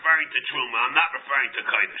only referring to truma. I'm not referring to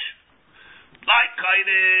kaidish. Like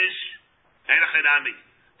kaidish, enachidami.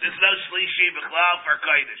 There's no shlishi b'chlal for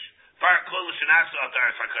kaidish. For kol shenasu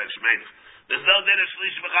ataris hakaidish meidach. There's no din of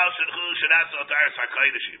shlishi b'chlal shenasu ataris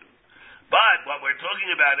hakaidish even. But what we're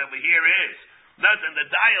talking about over here is nothing. The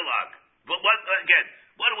dialogue. But what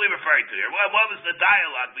are we referring to here? What was the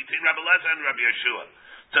dialogue between Rabbi Lazar and Rabbi Yeshua?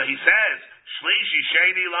 So he says, Shlishi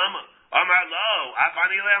Sheni Lama. Amar Lo,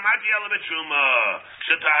 Afani Le Amati Ela B'Truma.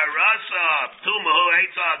 Shetaharasa Tuma Hu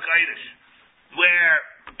Eitza HaKodesh. Where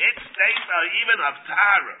it states even of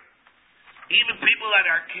Tara, even people that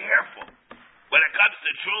are careful, when it comes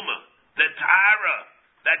to Truma, the Tara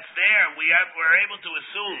that's there, we're able to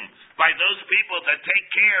assume by those people that take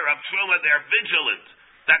care of Truma, they're vigilant,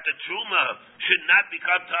 that the Truma should not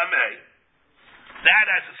become Tameh. That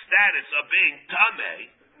has a status of being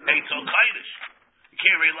Tameh, Eitzel Kodesh. You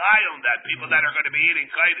can't rely on that, people that are going to be eating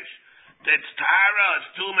Kodesh. It's Tara,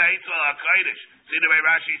 it's Tumah, Eitzel HaKodesh. See the way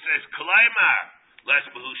Rashi says, Klaimar, Les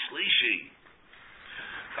Behu Shlishi.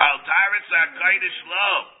 Al Taritz HaKodesh Lo.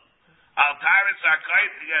 Al Taritz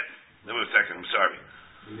HaKodesh. Yes. Give me a second, I'm sorry.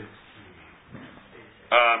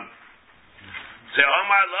 Say,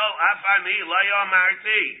 Omar Lo, Afani, Layo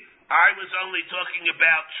Marti. I was only talking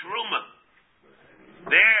about Truma.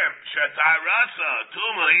 There, Shatarasa,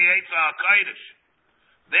 Tuma, Eitzel HaKodesh.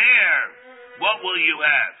 There, what will you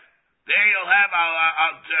have? There you'll have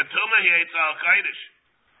Tuma, Eitzel HaKodesh.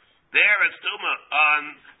 There it's Tuma,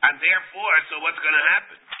 and therefore, so what's going to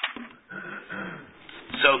happen?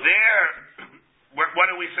 So there, what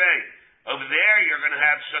do we say? Over there, you're going to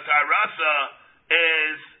have Shatarasa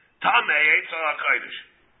is Tameh Eitzel HaKodesh.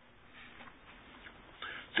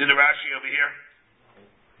 See the Rashi over here?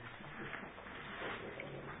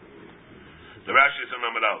 The Rashi is on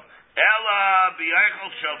Amud Aleph. Ela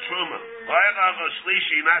b'yeichel shel truma, b'yeichel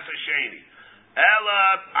shlishi nasa sheni. Ela,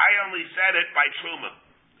 I only said it by truma.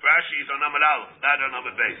 Rashi is on Amud Aleph, not on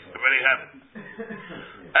Amud Beis. I already have it.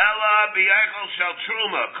 Ela b'yeichel shel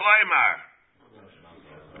truma, klaimar.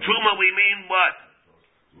 Truma, we mean what?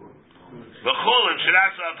 The chullin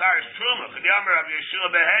shirasa altaris truma. K'yamer of Yeshua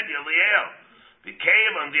behed Yeliel.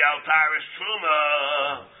 Became on the altaris truma.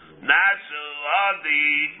 Nasu of the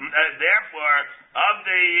therefore of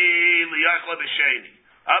the liyachla b'sheni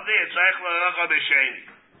of the yitzaychla b'sheni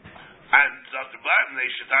and Dr. Barton they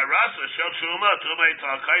shetarasa shel truma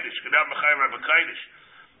Eitzel HaKodesh kedam b'chayim b'kodesh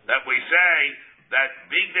that we say that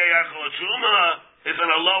big day achla truma is on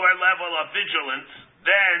a lower level of vigilance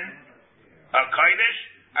than a kodesh,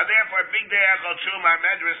 and therefore big day achla truma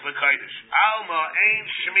medras l'kodesh alma ein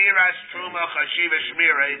shmiras truma chashiva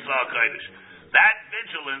shmira Eitzel HaKodesh. That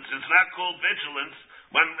vigilance is not called vigilance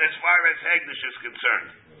when, as far as Hegdish is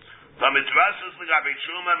concerned. The mitzvahs l'gabe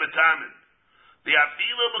truma metamin. The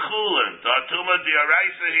afilu b'chulin, the atuma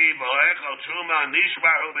diaraisahi, v'oechel truma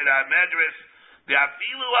nishbahu b'da medris. The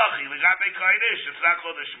afilu achi l'gabe kodesh, it's not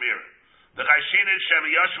called a shmira. The chashidin shem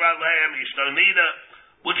yoshva lehem ishtonida,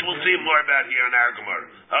 which we'll see more about here in our Gemara.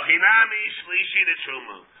 Achinami shlishi de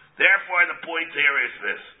truma. Therefore, the point here is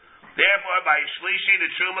this. Therefore, by shlishi the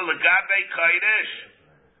truma legabe kodesh,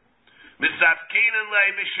 misafkinin le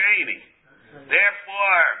b'sheni.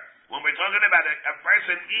 Therefore, when we're talking about a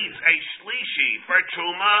person eats a shlishi for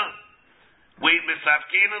truma, we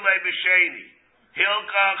misafkinin le b'sheni.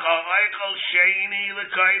 Hilka cha'oichel sheni le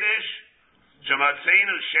kodesh,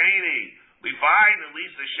 shematzenu sheni. We find at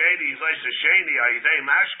least the sheni is like the sheni ayidei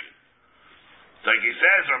mashkin. Like he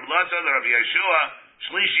says, Rabbi Moshe Brown, Rabbi Yeshua.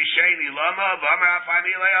 Shlishi Sheni Lama, V'amar Afani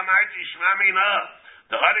Le Amarti Shmamina.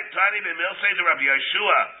 The Hadik Tani B'mil say to Rabbi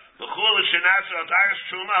Yeshua, the Chullin Shenasu Altaris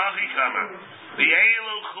Truma Hachikama. The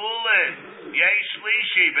Eilu Chullin, Yei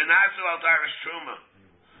Shlishi B'nasu Altaris Truma.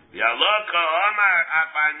 The Aloka Omar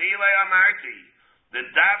Afani Le Amarti. The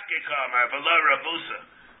Davke Kamar V'lo Rabusa.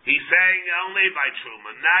 He's saying only by Truma,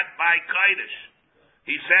 not by Kodesh.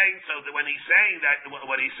 He's saying, so that when he's saying that,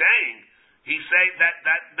 what he's saying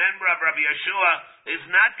that member of Rabbi Yeshua is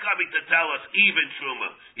not coming to tell us even Truma.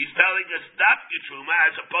 He's telling us Dafke Truma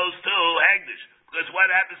as opposed to Hegdish. Because what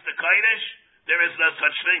happens to Kodesh? There is no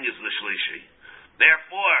such thing as the Shlishi.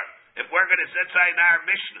 Therefore, if we're going to set aside our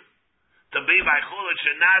Mishnah to be by Chullin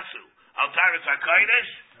Shenasu Altaris HaKodesh,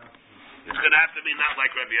 it's going to have to be not like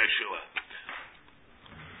Rabbi Yeshua.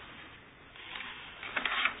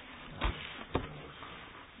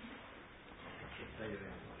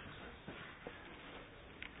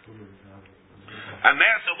 And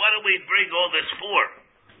there, so what do we bring all this for?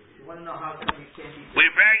 You want to know how come you can't be... We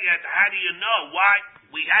bring it, how do you know? Why?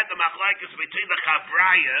 We had the machlekes between the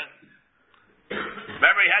Chavraya.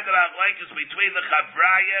 Remember, we had the machlekes between the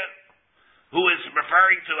Chavraya, who is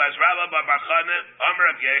referring to as Rabbi Bar Chana, Omer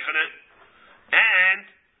of Yechanan, and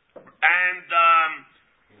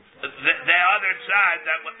the other side,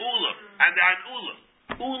 that Ula, and then Ula.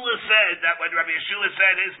 Ula said that when Rabbi Yeshua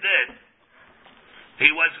said his din, he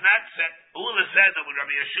was not said. Ula said that when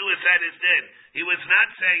Rabbi Yeshua said his din, he was not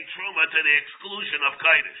saying truma to the exclusion of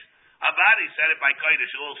kodesh. Abadi said it by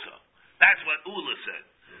kodesh also. That's what Ula said.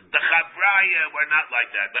 The Chavraya were not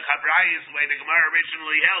like that. The Chavraya is the way the Gemara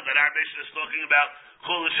originally held that our Mishnah is talking about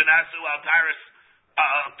Chullin shenasu al taras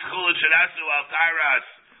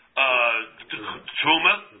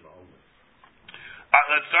truma.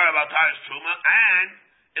 Let's start about taras truma, and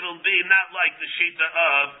it'll be not like the shita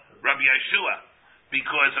of Rabbi Yeshua,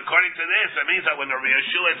 because according to this, it means that when Rabbi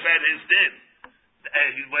Yeshua said his din,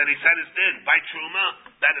 when he said his din by truma,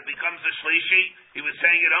 that it becomes a shlishi, he was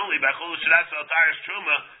saying it only by chulu shenasu al taras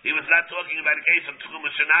truma. He was not talking about a case of truma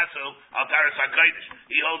shenasu al taras hakodesh.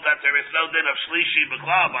 He holds that there is no din of shlishi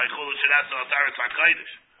b'klal by chulu shenasu al taras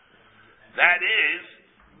hakodesh. That is,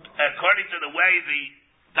 according to the way the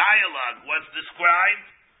dialogue was described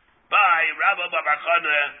by Rabbi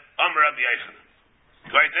Barchana Amar Rabbi Yochanan.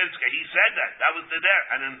 He said that was the there,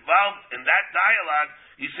 and involved in that dialogue,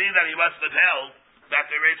 you see that he must have held that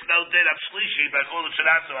there is no din of shlishi by chulu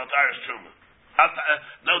shenasu al taras truma.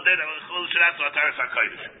 No din of chulu shenasu al taras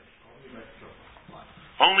hakodesh.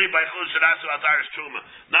 Only by chulu shenasu al taras truma,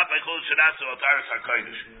 not by chulu shenasu al taras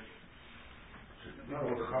hakodesh.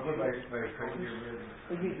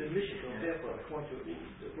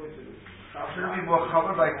 Shouldn't be more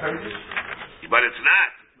covered by kodesh? But it's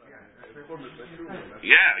not.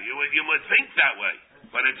 Yeah, you would think that way,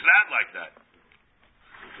 but it's not like that.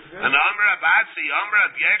 And Amar Abasi,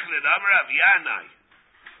 Amar Abiyechlet, Amar Abiyanai.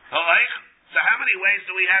 So how many ways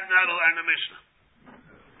do we have now to learn the Mishnah?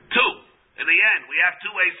 Two. In the end, we have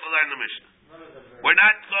two ways to learn the Mishnah. We're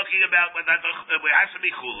not talking about whether it has to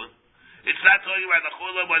be chullin. It's not talking about the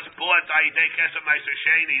chullin was bought Ayidei Kesem Meiser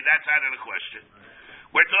Sheni. That's out of the question.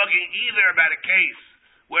 We're talking either about a case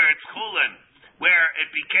where it's chullin, where it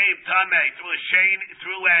became tamei through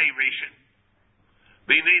a rishon.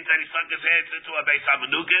 It means that he sunk his hands into a beis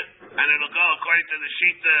hamenuga, and it'll go according to the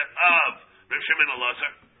shita of Reb Shimon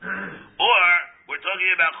Elazar. Or we're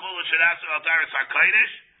talking about chulu shenasu al taras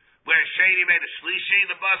hakodesh, where Sheni made a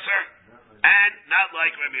shlishi the basar, and not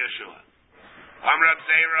like Rabbi Yeshua. Amar Rab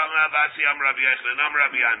Zeira, Amar Abasi, Amar Rabbi Yochanan, Amar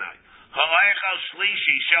Rabbi Yanai. Halaychal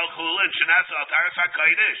shlishi shel chulin shenasu al taras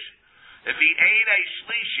hakodesh. If he ate a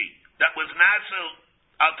shlishi that was nasu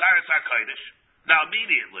al taras hakodesh, now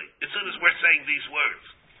immediately, as soon as we're saying these words,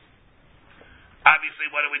 obviously,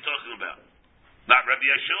 what are we talking about? Not Rabbi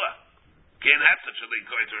Yeshua. Can't have such a thing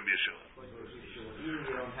according to Rabbi Yeshua.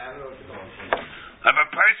 If a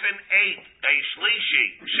person ate a shlishi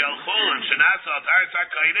shel chulin shenasu al taras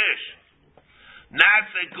hakodesh,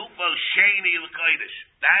 nasa gufo sheni l'kodesh.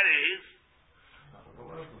 That is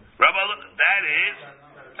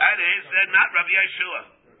not Rabbi Yeshua.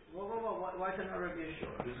 Why is it not Rabbi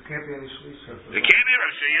Yeshua? There can't be any shlishi. It can't be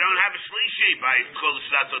Rabbi Yeshua. You don't have a shlishi by chulu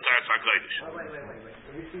shenasu al taras hakodesh. Wait.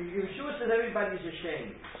 Yeshua says everybody's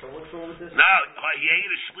ashamed. So what's wrong with this? No, he ate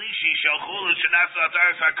a shlishi shel chulin shenasu al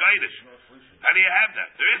taras hakodesh. How do you have that?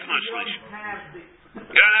 There is no shlishi.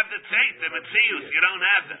 You don't have the taste, the metzius. You don't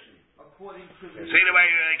have that. According to the... See the way,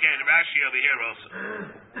 again, Rashi over here also.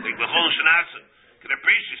 Like the chulin shenasu. Can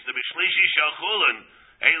appreciate the shlishi shel chulin.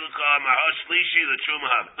 Eiluka mahosh shlishi the truma.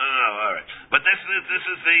 Oh, all right. But this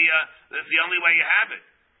is the only way you have it.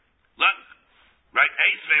 Look, right?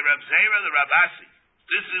 Eisvei Rab Zeira the Rabasi.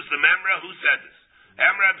 This is the memra who said this.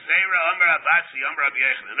 Em Rab Zeira, Amar Rabasi, Amar Rabbi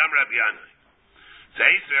Yochanan, Amar Rabbi Yanai. So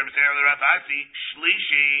Eisvei Rab Zeira the Rabasi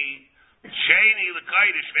shlishi sheni the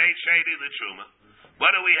kodesh ve'et sheni the truma.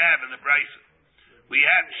 What do we have in the brisa? We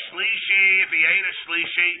have shlishi. If he ate a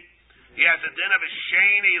shlishi, he has a din of a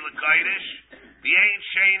sheni the kodesh. He ain't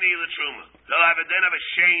sheni the truma. He'll have a din of a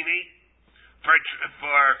sheni for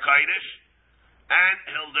kodesh, and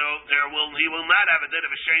he will not have a din of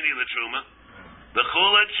a sheni the truma. The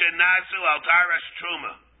chulin shenasu al taras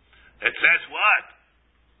truma. It says what?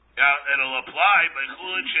 Now it'll apply by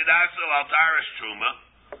chulin shenasu al taras truma.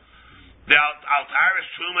 The al taras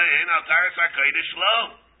truma in al taras hakodesh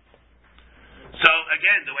lo. So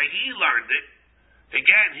again, the way he learned it,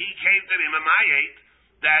 again he came to the Mamayet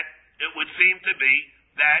that it would seem to be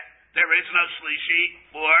that there is no shlishi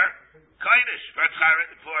for kodesh,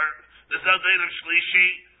 for there's no din of shlishi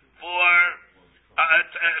for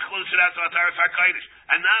chulin shenasu al taras hakodesh.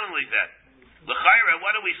 And not only that, l'chayra,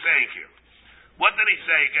 what are we saying here? What did he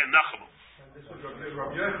say again? Nachum. This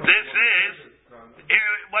is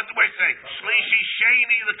what we're saying. Shlishi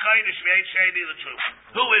sheni the kodesh ve'et sheni the truma.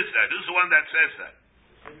 Who is that? Who's the one that says that?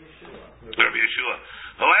 Rabbi Yeshua.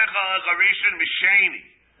 Hoecha harishon misheni.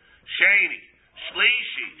 Sheni,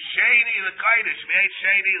 shlishi, sheni the kodesh, ve'et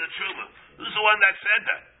sheni the truma. Who's the one that said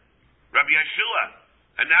that? Rabbi Yeshua.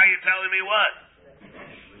 And now you're telling me what?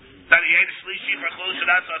 That he ate a shlishi for chulin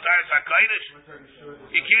shenasu al taras hakodesh?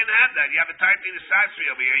 You can't have that. You have a type in the Sasri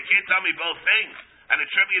over here. You can't tell me both things and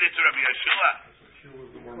attribute it to Rabbi Yeshua.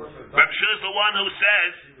 Rabbi Shua is the one who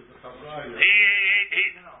says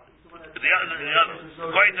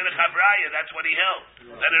according to the Chavraya, that's what he held.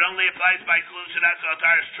 That it only applies by Chullin Shadasu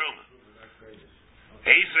Altaris Truma.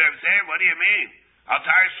 What do you mean?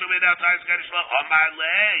 Altaris Truma and Altaris Kaddish Lo Amar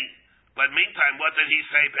Lei. But meantime, what did he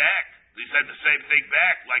say back? He said the same thing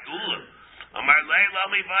back, like Ula. Amar Lei Lo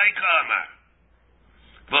Mi Vaika Amar.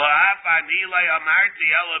 V'ha'af ani Lei Amarti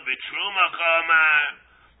Ela B'Truma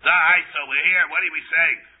Kamar. So we're here. What are we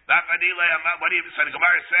saying? What do you say? The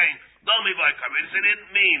Gemara is saying Lo Mi Vaika Amar. It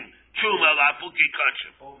didn't mean Truma La Fuki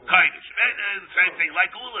Kachim. Kaidish. Same thing,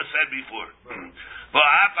 like Ula said before.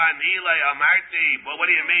 V'ha'af ani Lei Amarti. But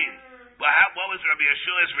what do you mean? What was Rabbi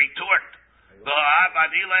Yeshua's retort? So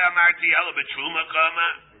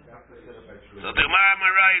the Gemara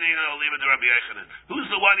Marayim, leave it to Rabbi Yechanan. Who's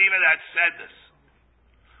the one even that said this?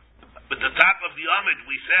 At the top of the Amid,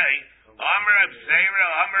 we say, Amar Ab Zera,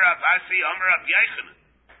 Amar Ab Asi, Amar Ab Yechanan.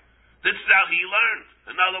 This is how he learned.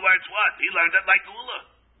 In other words, what? He learned it like Ula.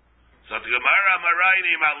 So the Gemara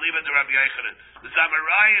Marayim, I'll leave it to Rabbi Yechanan. The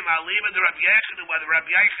Zamarayim, I'll leave it to Rabbi Yechanan, whether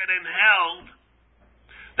Rabbi Yechanan held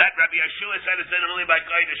that Rabbi Yeshua said it's only by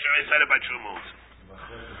Kodesh, or I said it by Trumos.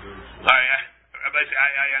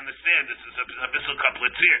 I understand this is a bit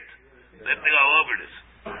complicated. Let me go over this.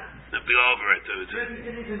 Let me go over it.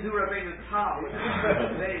 You do Rabbeinu Tam.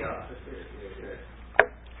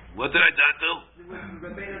 What did I not do?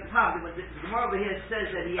 Rabbeinu Tam. The Gemara over here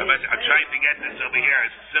says that he. I'm trying to get this over here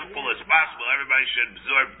as simple as possible. Everybody should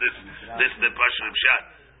absorb this the Pasha of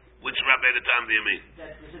Shad. Which Rabbeinu Tam do you mean?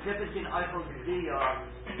 There's a difference in Eichel Geviyah,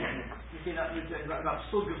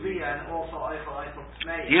 Rapsul Geviyah, and also Eichel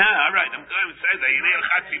Tmeya. Yeah, all right. I'm going to say that. You need a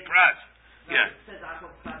Chatzi Pras. Yeah. It says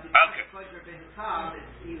Eichel Tmeya. Okay. Rabbeinu Tam,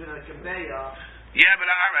 it's even a Geviyah. Yeah, but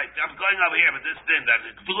all right. I'm going over here, but this din, that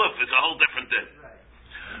Gluf is a whole different din.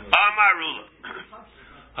 Amarula.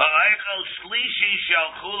 Ha'eichel Shlishi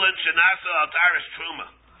Shel Chullin Shenasu Altaris Truma.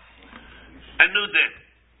 A new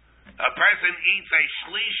din. A person eats a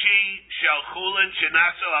shlishi shel chullin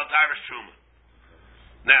shenasu al taris truma.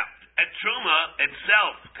 Now, a truma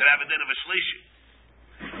itself could have a din of a shlishi.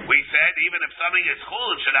 We said even if something is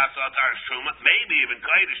chullin shenasu al taris truma, maybe even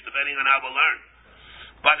kodesh, depending on how we learn.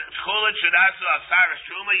 But chullin shenasu al taris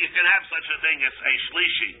truma, you can have such a thing as a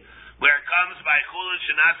shlishi, where it comes by chullin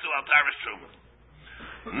shenasu al taris truma.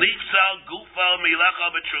 Niksal gufa milecha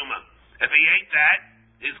b'truma. If he ate that,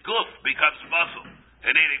 his guf becomes muscle.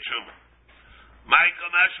 And eating truma. Michael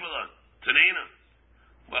Mashmalan, Tanina.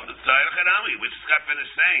 Well, the Tzayach Hanami, we just got finished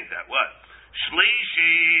saying that. What?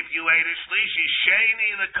 Shlishi, if you ate a shlishi,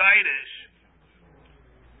 sheni the kaidish.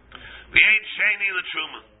 If you ate sheni the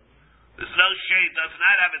truma. There's no shade, does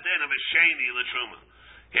not have a din of a sheni the truma.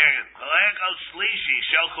 Here, halachal shlishi,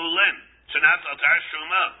 shel chulin, shenat al tar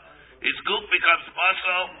truma. His goop becomes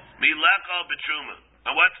basal, milachal betruma.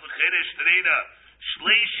 And what's the chiddush, Tanina?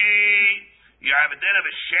 Shlishi, you have a din of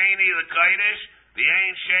a sheni the kaidish, the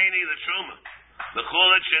ain't sheni the truma. The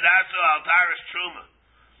chullin shedasu al taris truma.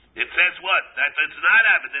 It says what? That does not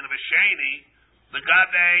have a din of a sheni. The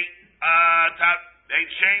gabe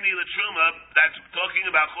ain't sheni the truma. That's talking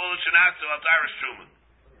about chullin shedasu al taris truma.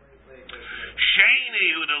 Sheni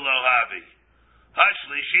hu de lo havi,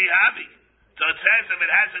 hashli she havi. So it says if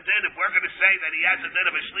it has a din, if we're going to say that he has a din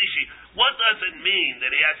of a shlishi, what does it mean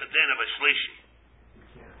that he has a din of a shlishi?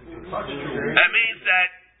 That means that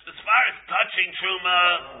as far as touching truma,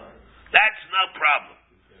 that's no problem.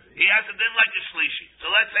 He has a din like a shlishi. So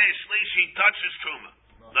let's say a shlishi touches truma,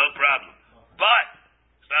 no problem. But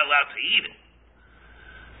he's not allowed to eat it.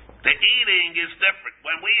 The eating is different.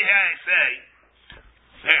 When we say,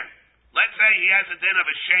 here, let's say he has a din of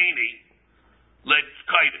a sheni, like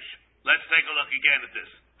kaidish. Let's take a look again at this.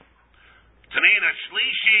 Tanina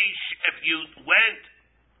shlishi, if you went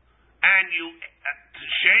and you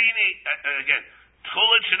sheni again,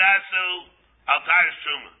 chullin shenasu al taris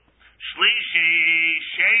truma. Shlishi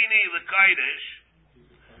sheni lekaidish.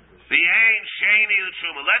 The ain sheni the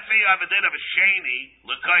truma. Let's say you have a din of a sheni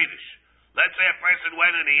lekaidish. Let's say a person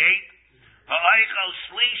went and he ate. Ha'eichel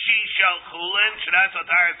shlishi shel chullin shenasu al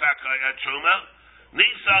taris truma.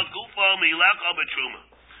 Nisal gufo milachal betruma.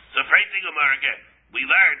 So phrasing Gemara again. We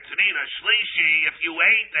learned Tanina shlishi. If you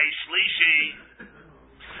ate a shlishi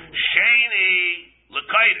sheni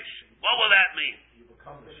lekaidish, what will that mean?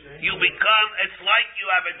 You become, it's like you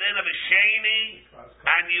have a din of a sheni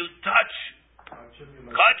and you touch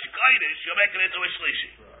kaidish, you'll make it into a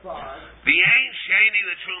shlishi. The ain't sheni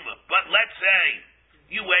the truma. But let's say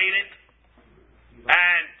you ate it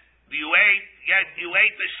and you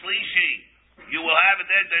ate the shlishi. You will have a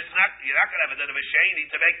din. You're not going to have a din of a sheni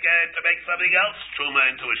to make something else truma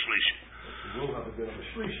into a shlishi. will have a bit of a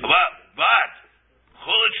shlishi. But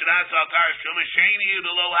chullin should ask al taras truma sheni you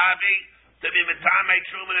the low havi to be metame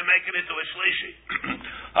truma and make it into a shlishi.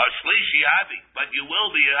 A shlishi havi, but you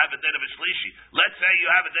have a din of a shlishi. Let's say you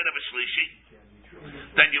have a din of a shlishi,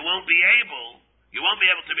 then you won't be able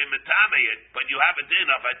to be metame it, but you have a din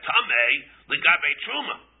of a tamei ligabe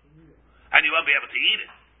truma, and you won't be able to eat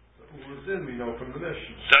it. We know from the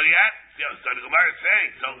Mishnah. So the Gemara is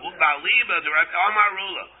saying, so Ubaliba the Rabbi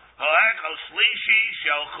Amarula, Haleko Shlishi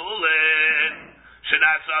Shel Chullin,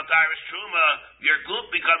 Shenas Al Taras Truma, your group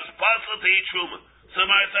becomes puzzle to eat Truma. So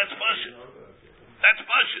that's pushing. That's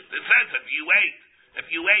pushing. It says if you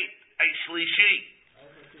ate a Shlishi,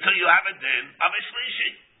 so you have a din of a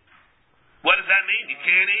Shlishi. What does that mean? You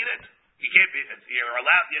can't eat it.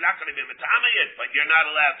 You're not going to be metame it, but you're not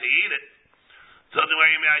allowed to eat it. So the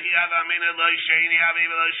way maybe you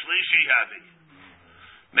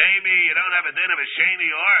don't have a din of a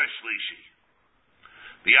sheni or a shlishi.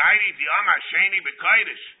 The idea the Amar sheni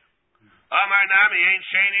b'kodesh. Amar nami ain't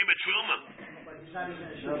sheni b'truma.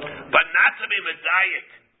 But not to be medayik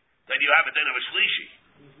that you have a din of a shlishi.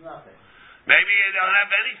 Maybe you don't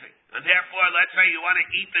have anything, and therefore, let's say you want to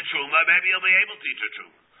eat the truma, maybe you'll be able to eat the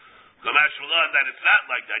truma. That it's not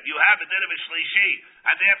like that. You have a din of a shlishi,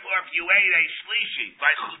 and therefore, if you ate a shlishi by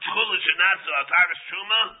chullin shenasu al taras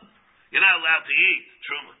truma, you're not allowed to eat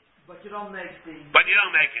truma. But you don't make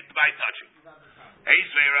it by touching.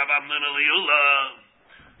 Eisvei Rav Amnuna liula.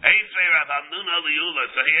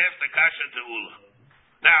 So he asked the kasha to Ula.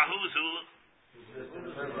 Now, who's Ula?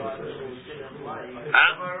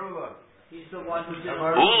 He's the one who did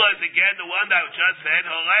Ula is again the one that just said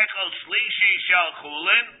Haleko shlishi shel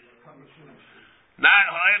chullin. Not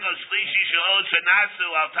Haleko shlishi shel shenasu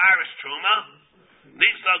al taras truma.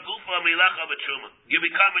 Nifsa gufa milecha b'truma. You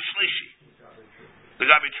become a shlishi. The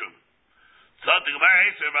gabi truma. So the Gemara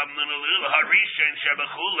answer Rav Amnuna liula harishen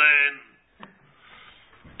shebechulin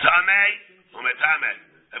tamei umetamei.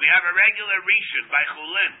 If you have a regular rishon by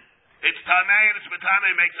chulin, it's tamei and it's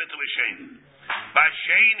metamei makes it to a sheni. By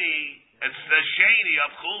sheni, it's the sheni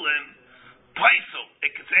of chulin paisel.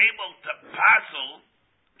 It's able to passel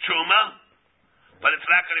truma, but it's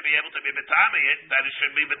not going to be able to be metamei it. That it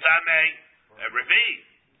should be metamei revi.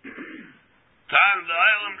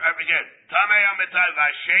 Again, tamei on metamei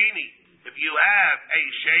by sheni. If you have a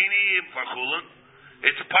sheni for chulin,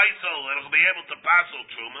 it's paisel. It'll be able to passel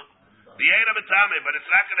truma. The Yeda B'Tamei, but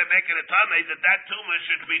it's not going to make it a Tamei that tumah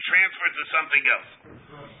should be transferred to something else.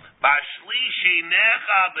 Bashlishi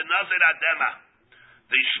Necha B'Nazir Adema.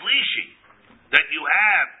 The Shlishi that you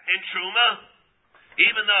have in Truma,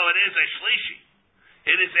 even though it is a Shlishi,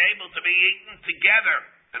 it is able to be eaten together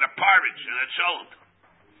in a porridge, in a chullin.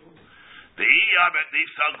 The Iyabet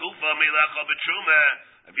Nifsal Gufa Milecha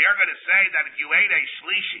B'Truma. If you're going to say that if you ate a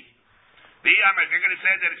Shlishi, if you're going to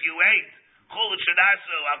say that if you ate chullin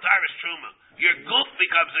shenasu al taras truma, your goof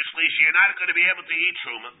becomes a shlishi. You're not going to be able to eat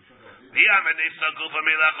truma. What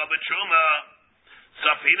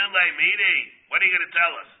are you going to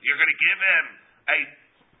tell us? You're going to give him a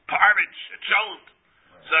porridge, a chullin.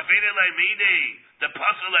 The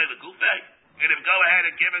puzzle the goof. You're going to go ahead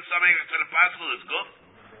and give him something to the puzzle his goof.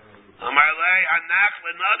 Don't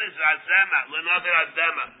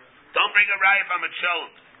bring a raya from a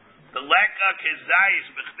chullin. The lekka kezayis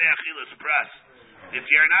b'chnei achilas pras. If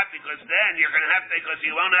you're not, because then you're going to have to, because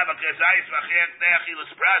you won't have a kezayis b'chnei achilas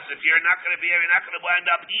pras. If you're not going to be, you're not going to wind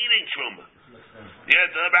up eating truma. Yeah,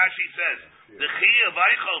 the Rashi says the chiyuv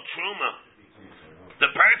eichel truma. The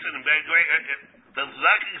person, the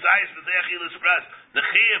lekka kezayis b'chnei achilas pras. The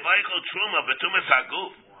chiyuv eichel truma b'tumas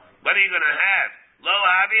haguf. What are you going to have? Lo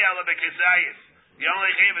havi ala b'kezayis. The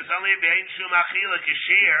only chiyuv is only b'ein shum achila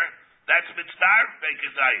kishir. That's mitzvah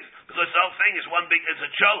bekazayis, because the whole thing is one big. It's a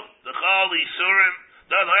chullin. The chol isurim,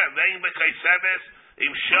 the vein bekaysebes, im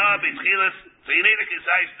shah b'tchilas. So you need a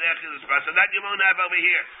kazayis dechilas pras, and that you won't have over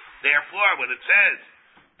here. Therefore, when it says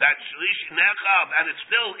that shlish nechab, and it's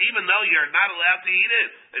still, even though you're not allowed to eat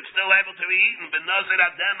it, it's still able to be eaten b'nazir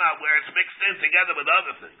adema, where it's mixed in together with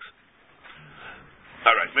other things.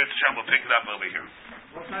 All right, Mr. Sham will pick it up over here.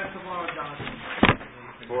 What time tomorrow,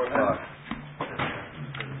 Jonathan? 4 o'clock.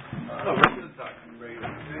 No, regular time.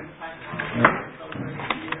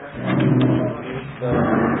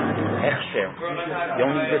 Hechsher. You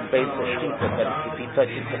only good base for shkita, but if he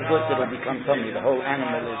touches the foot, it'll become tummy. The whole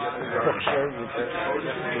animal is kosher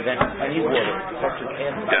with any water. Touch his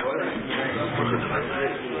head.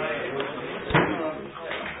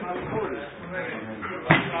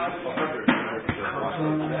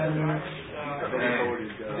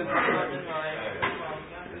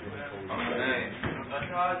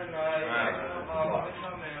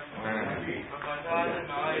 Yeah.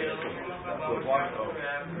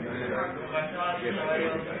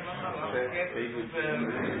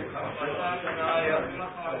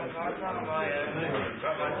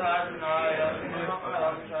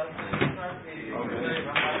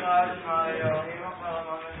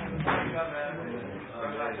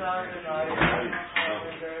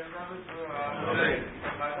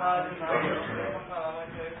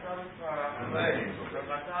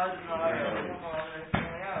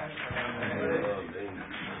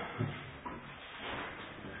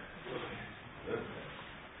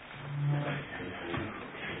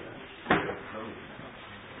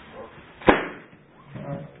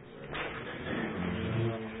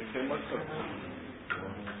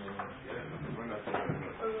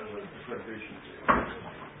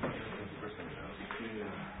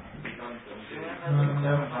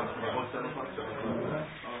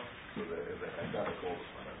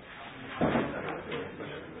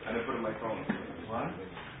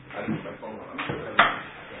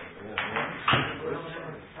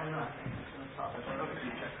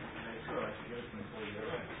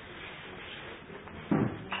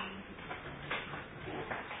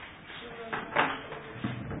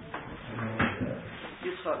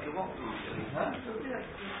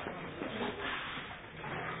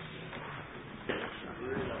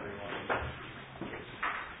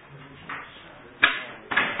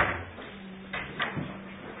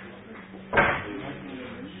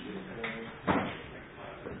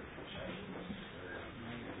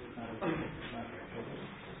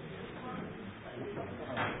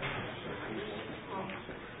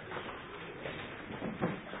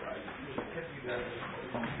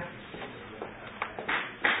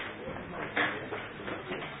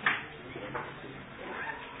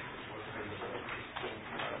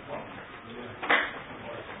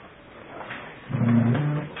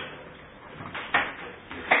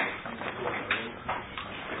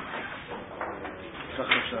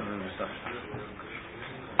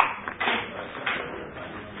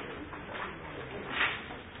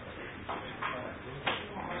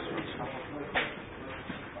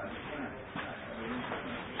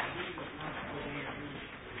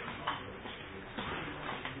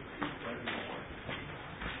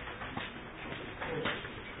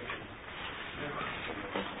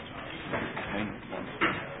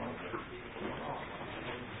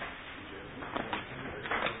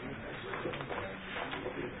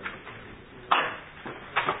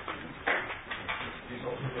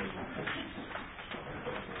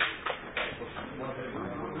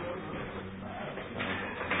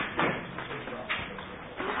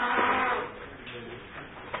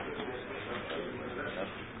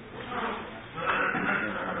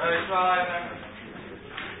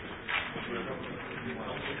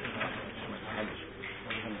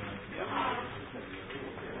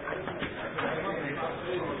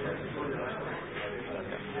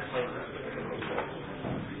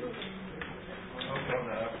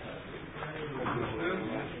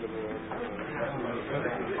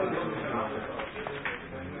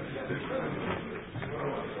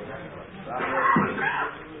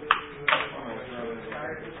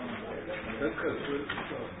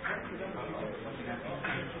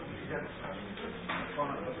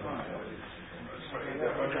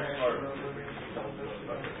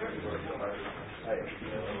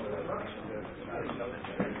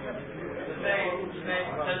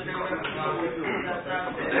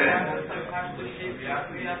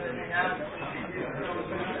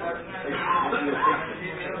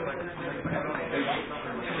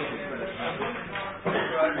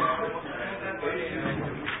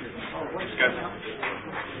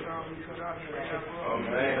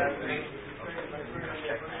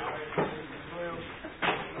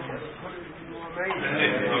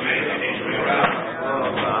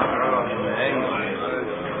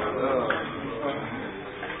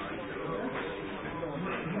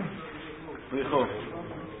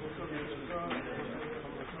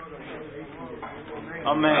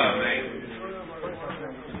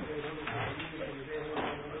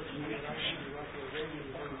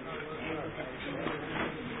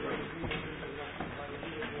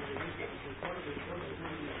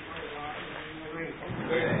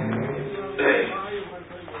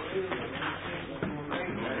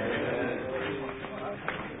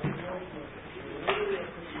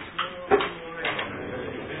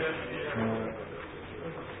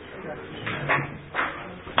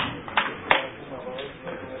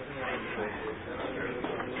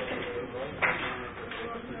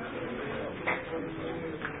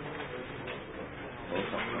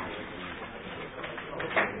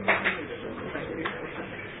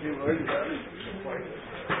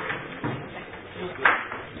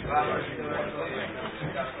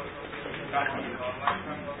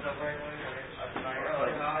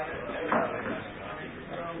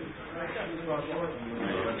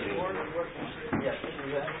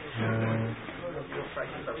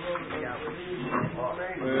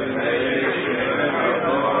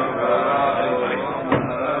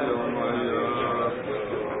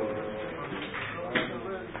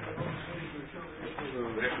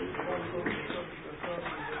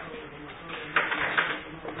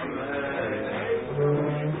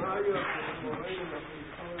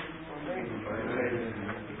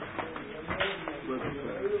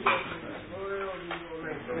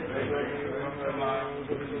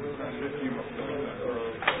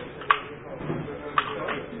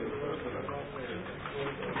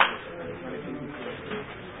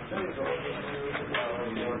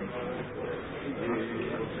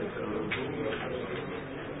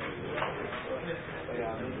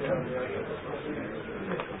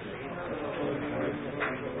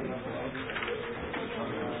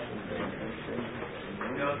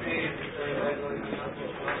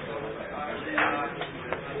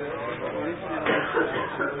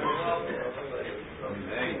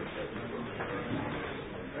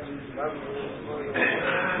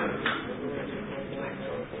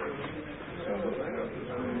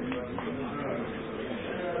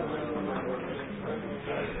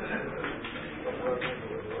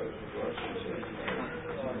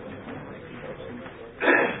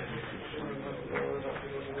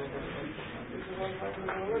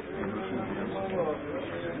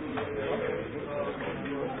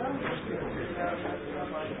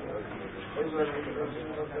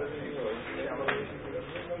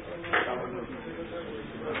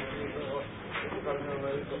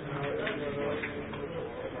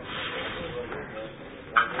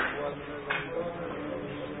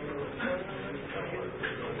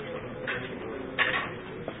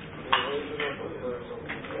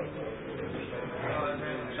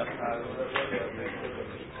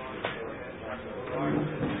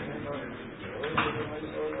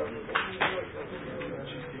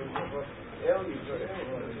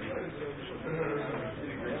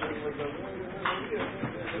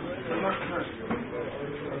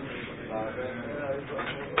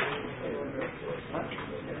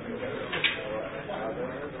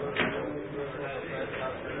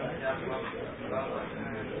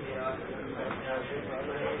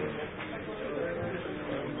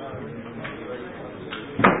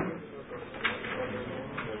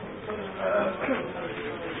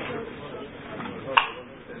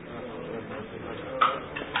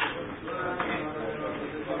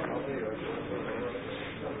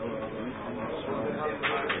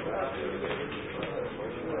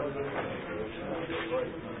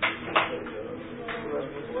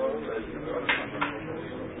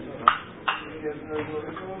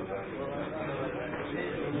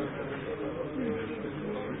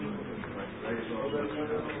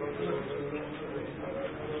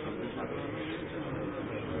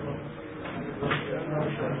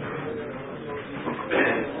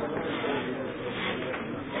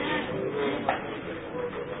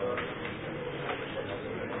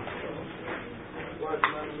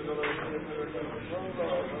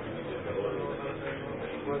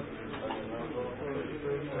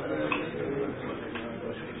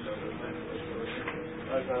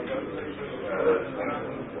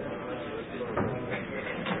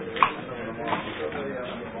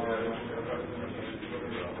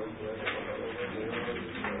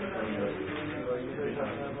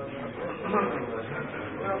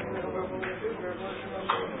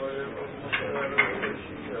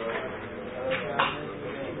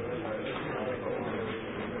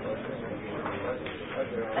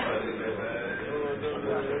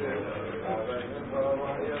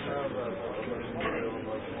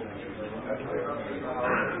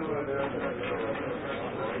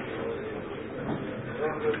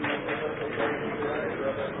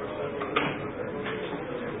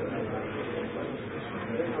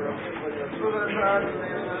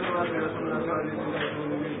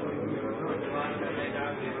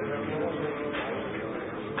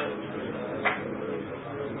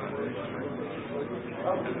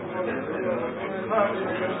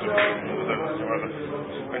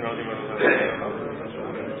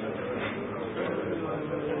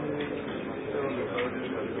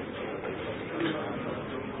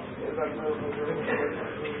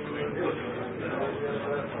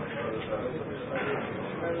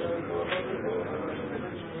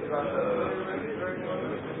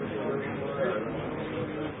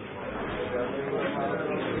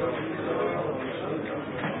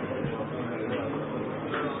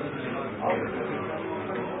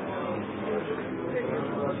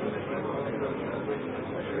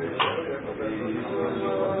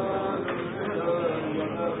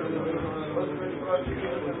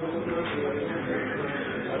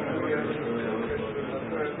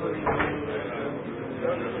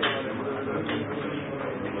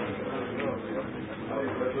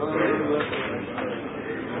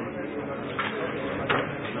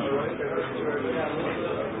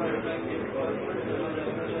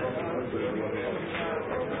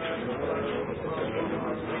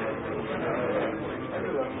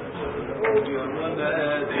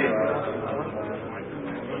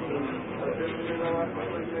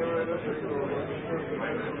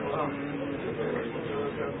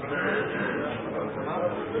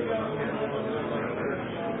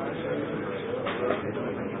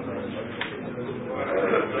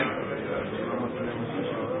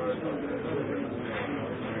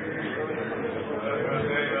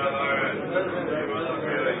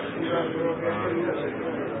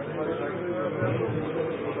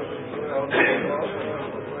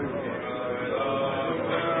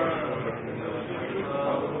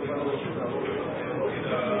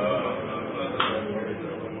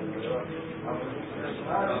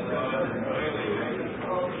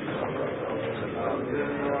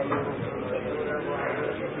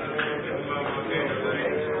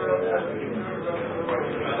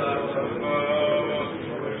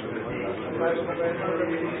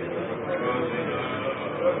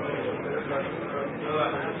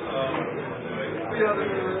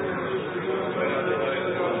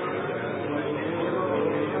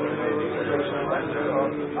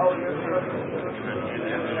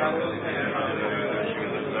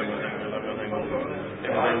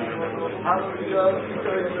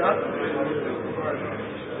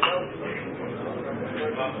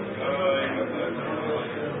 How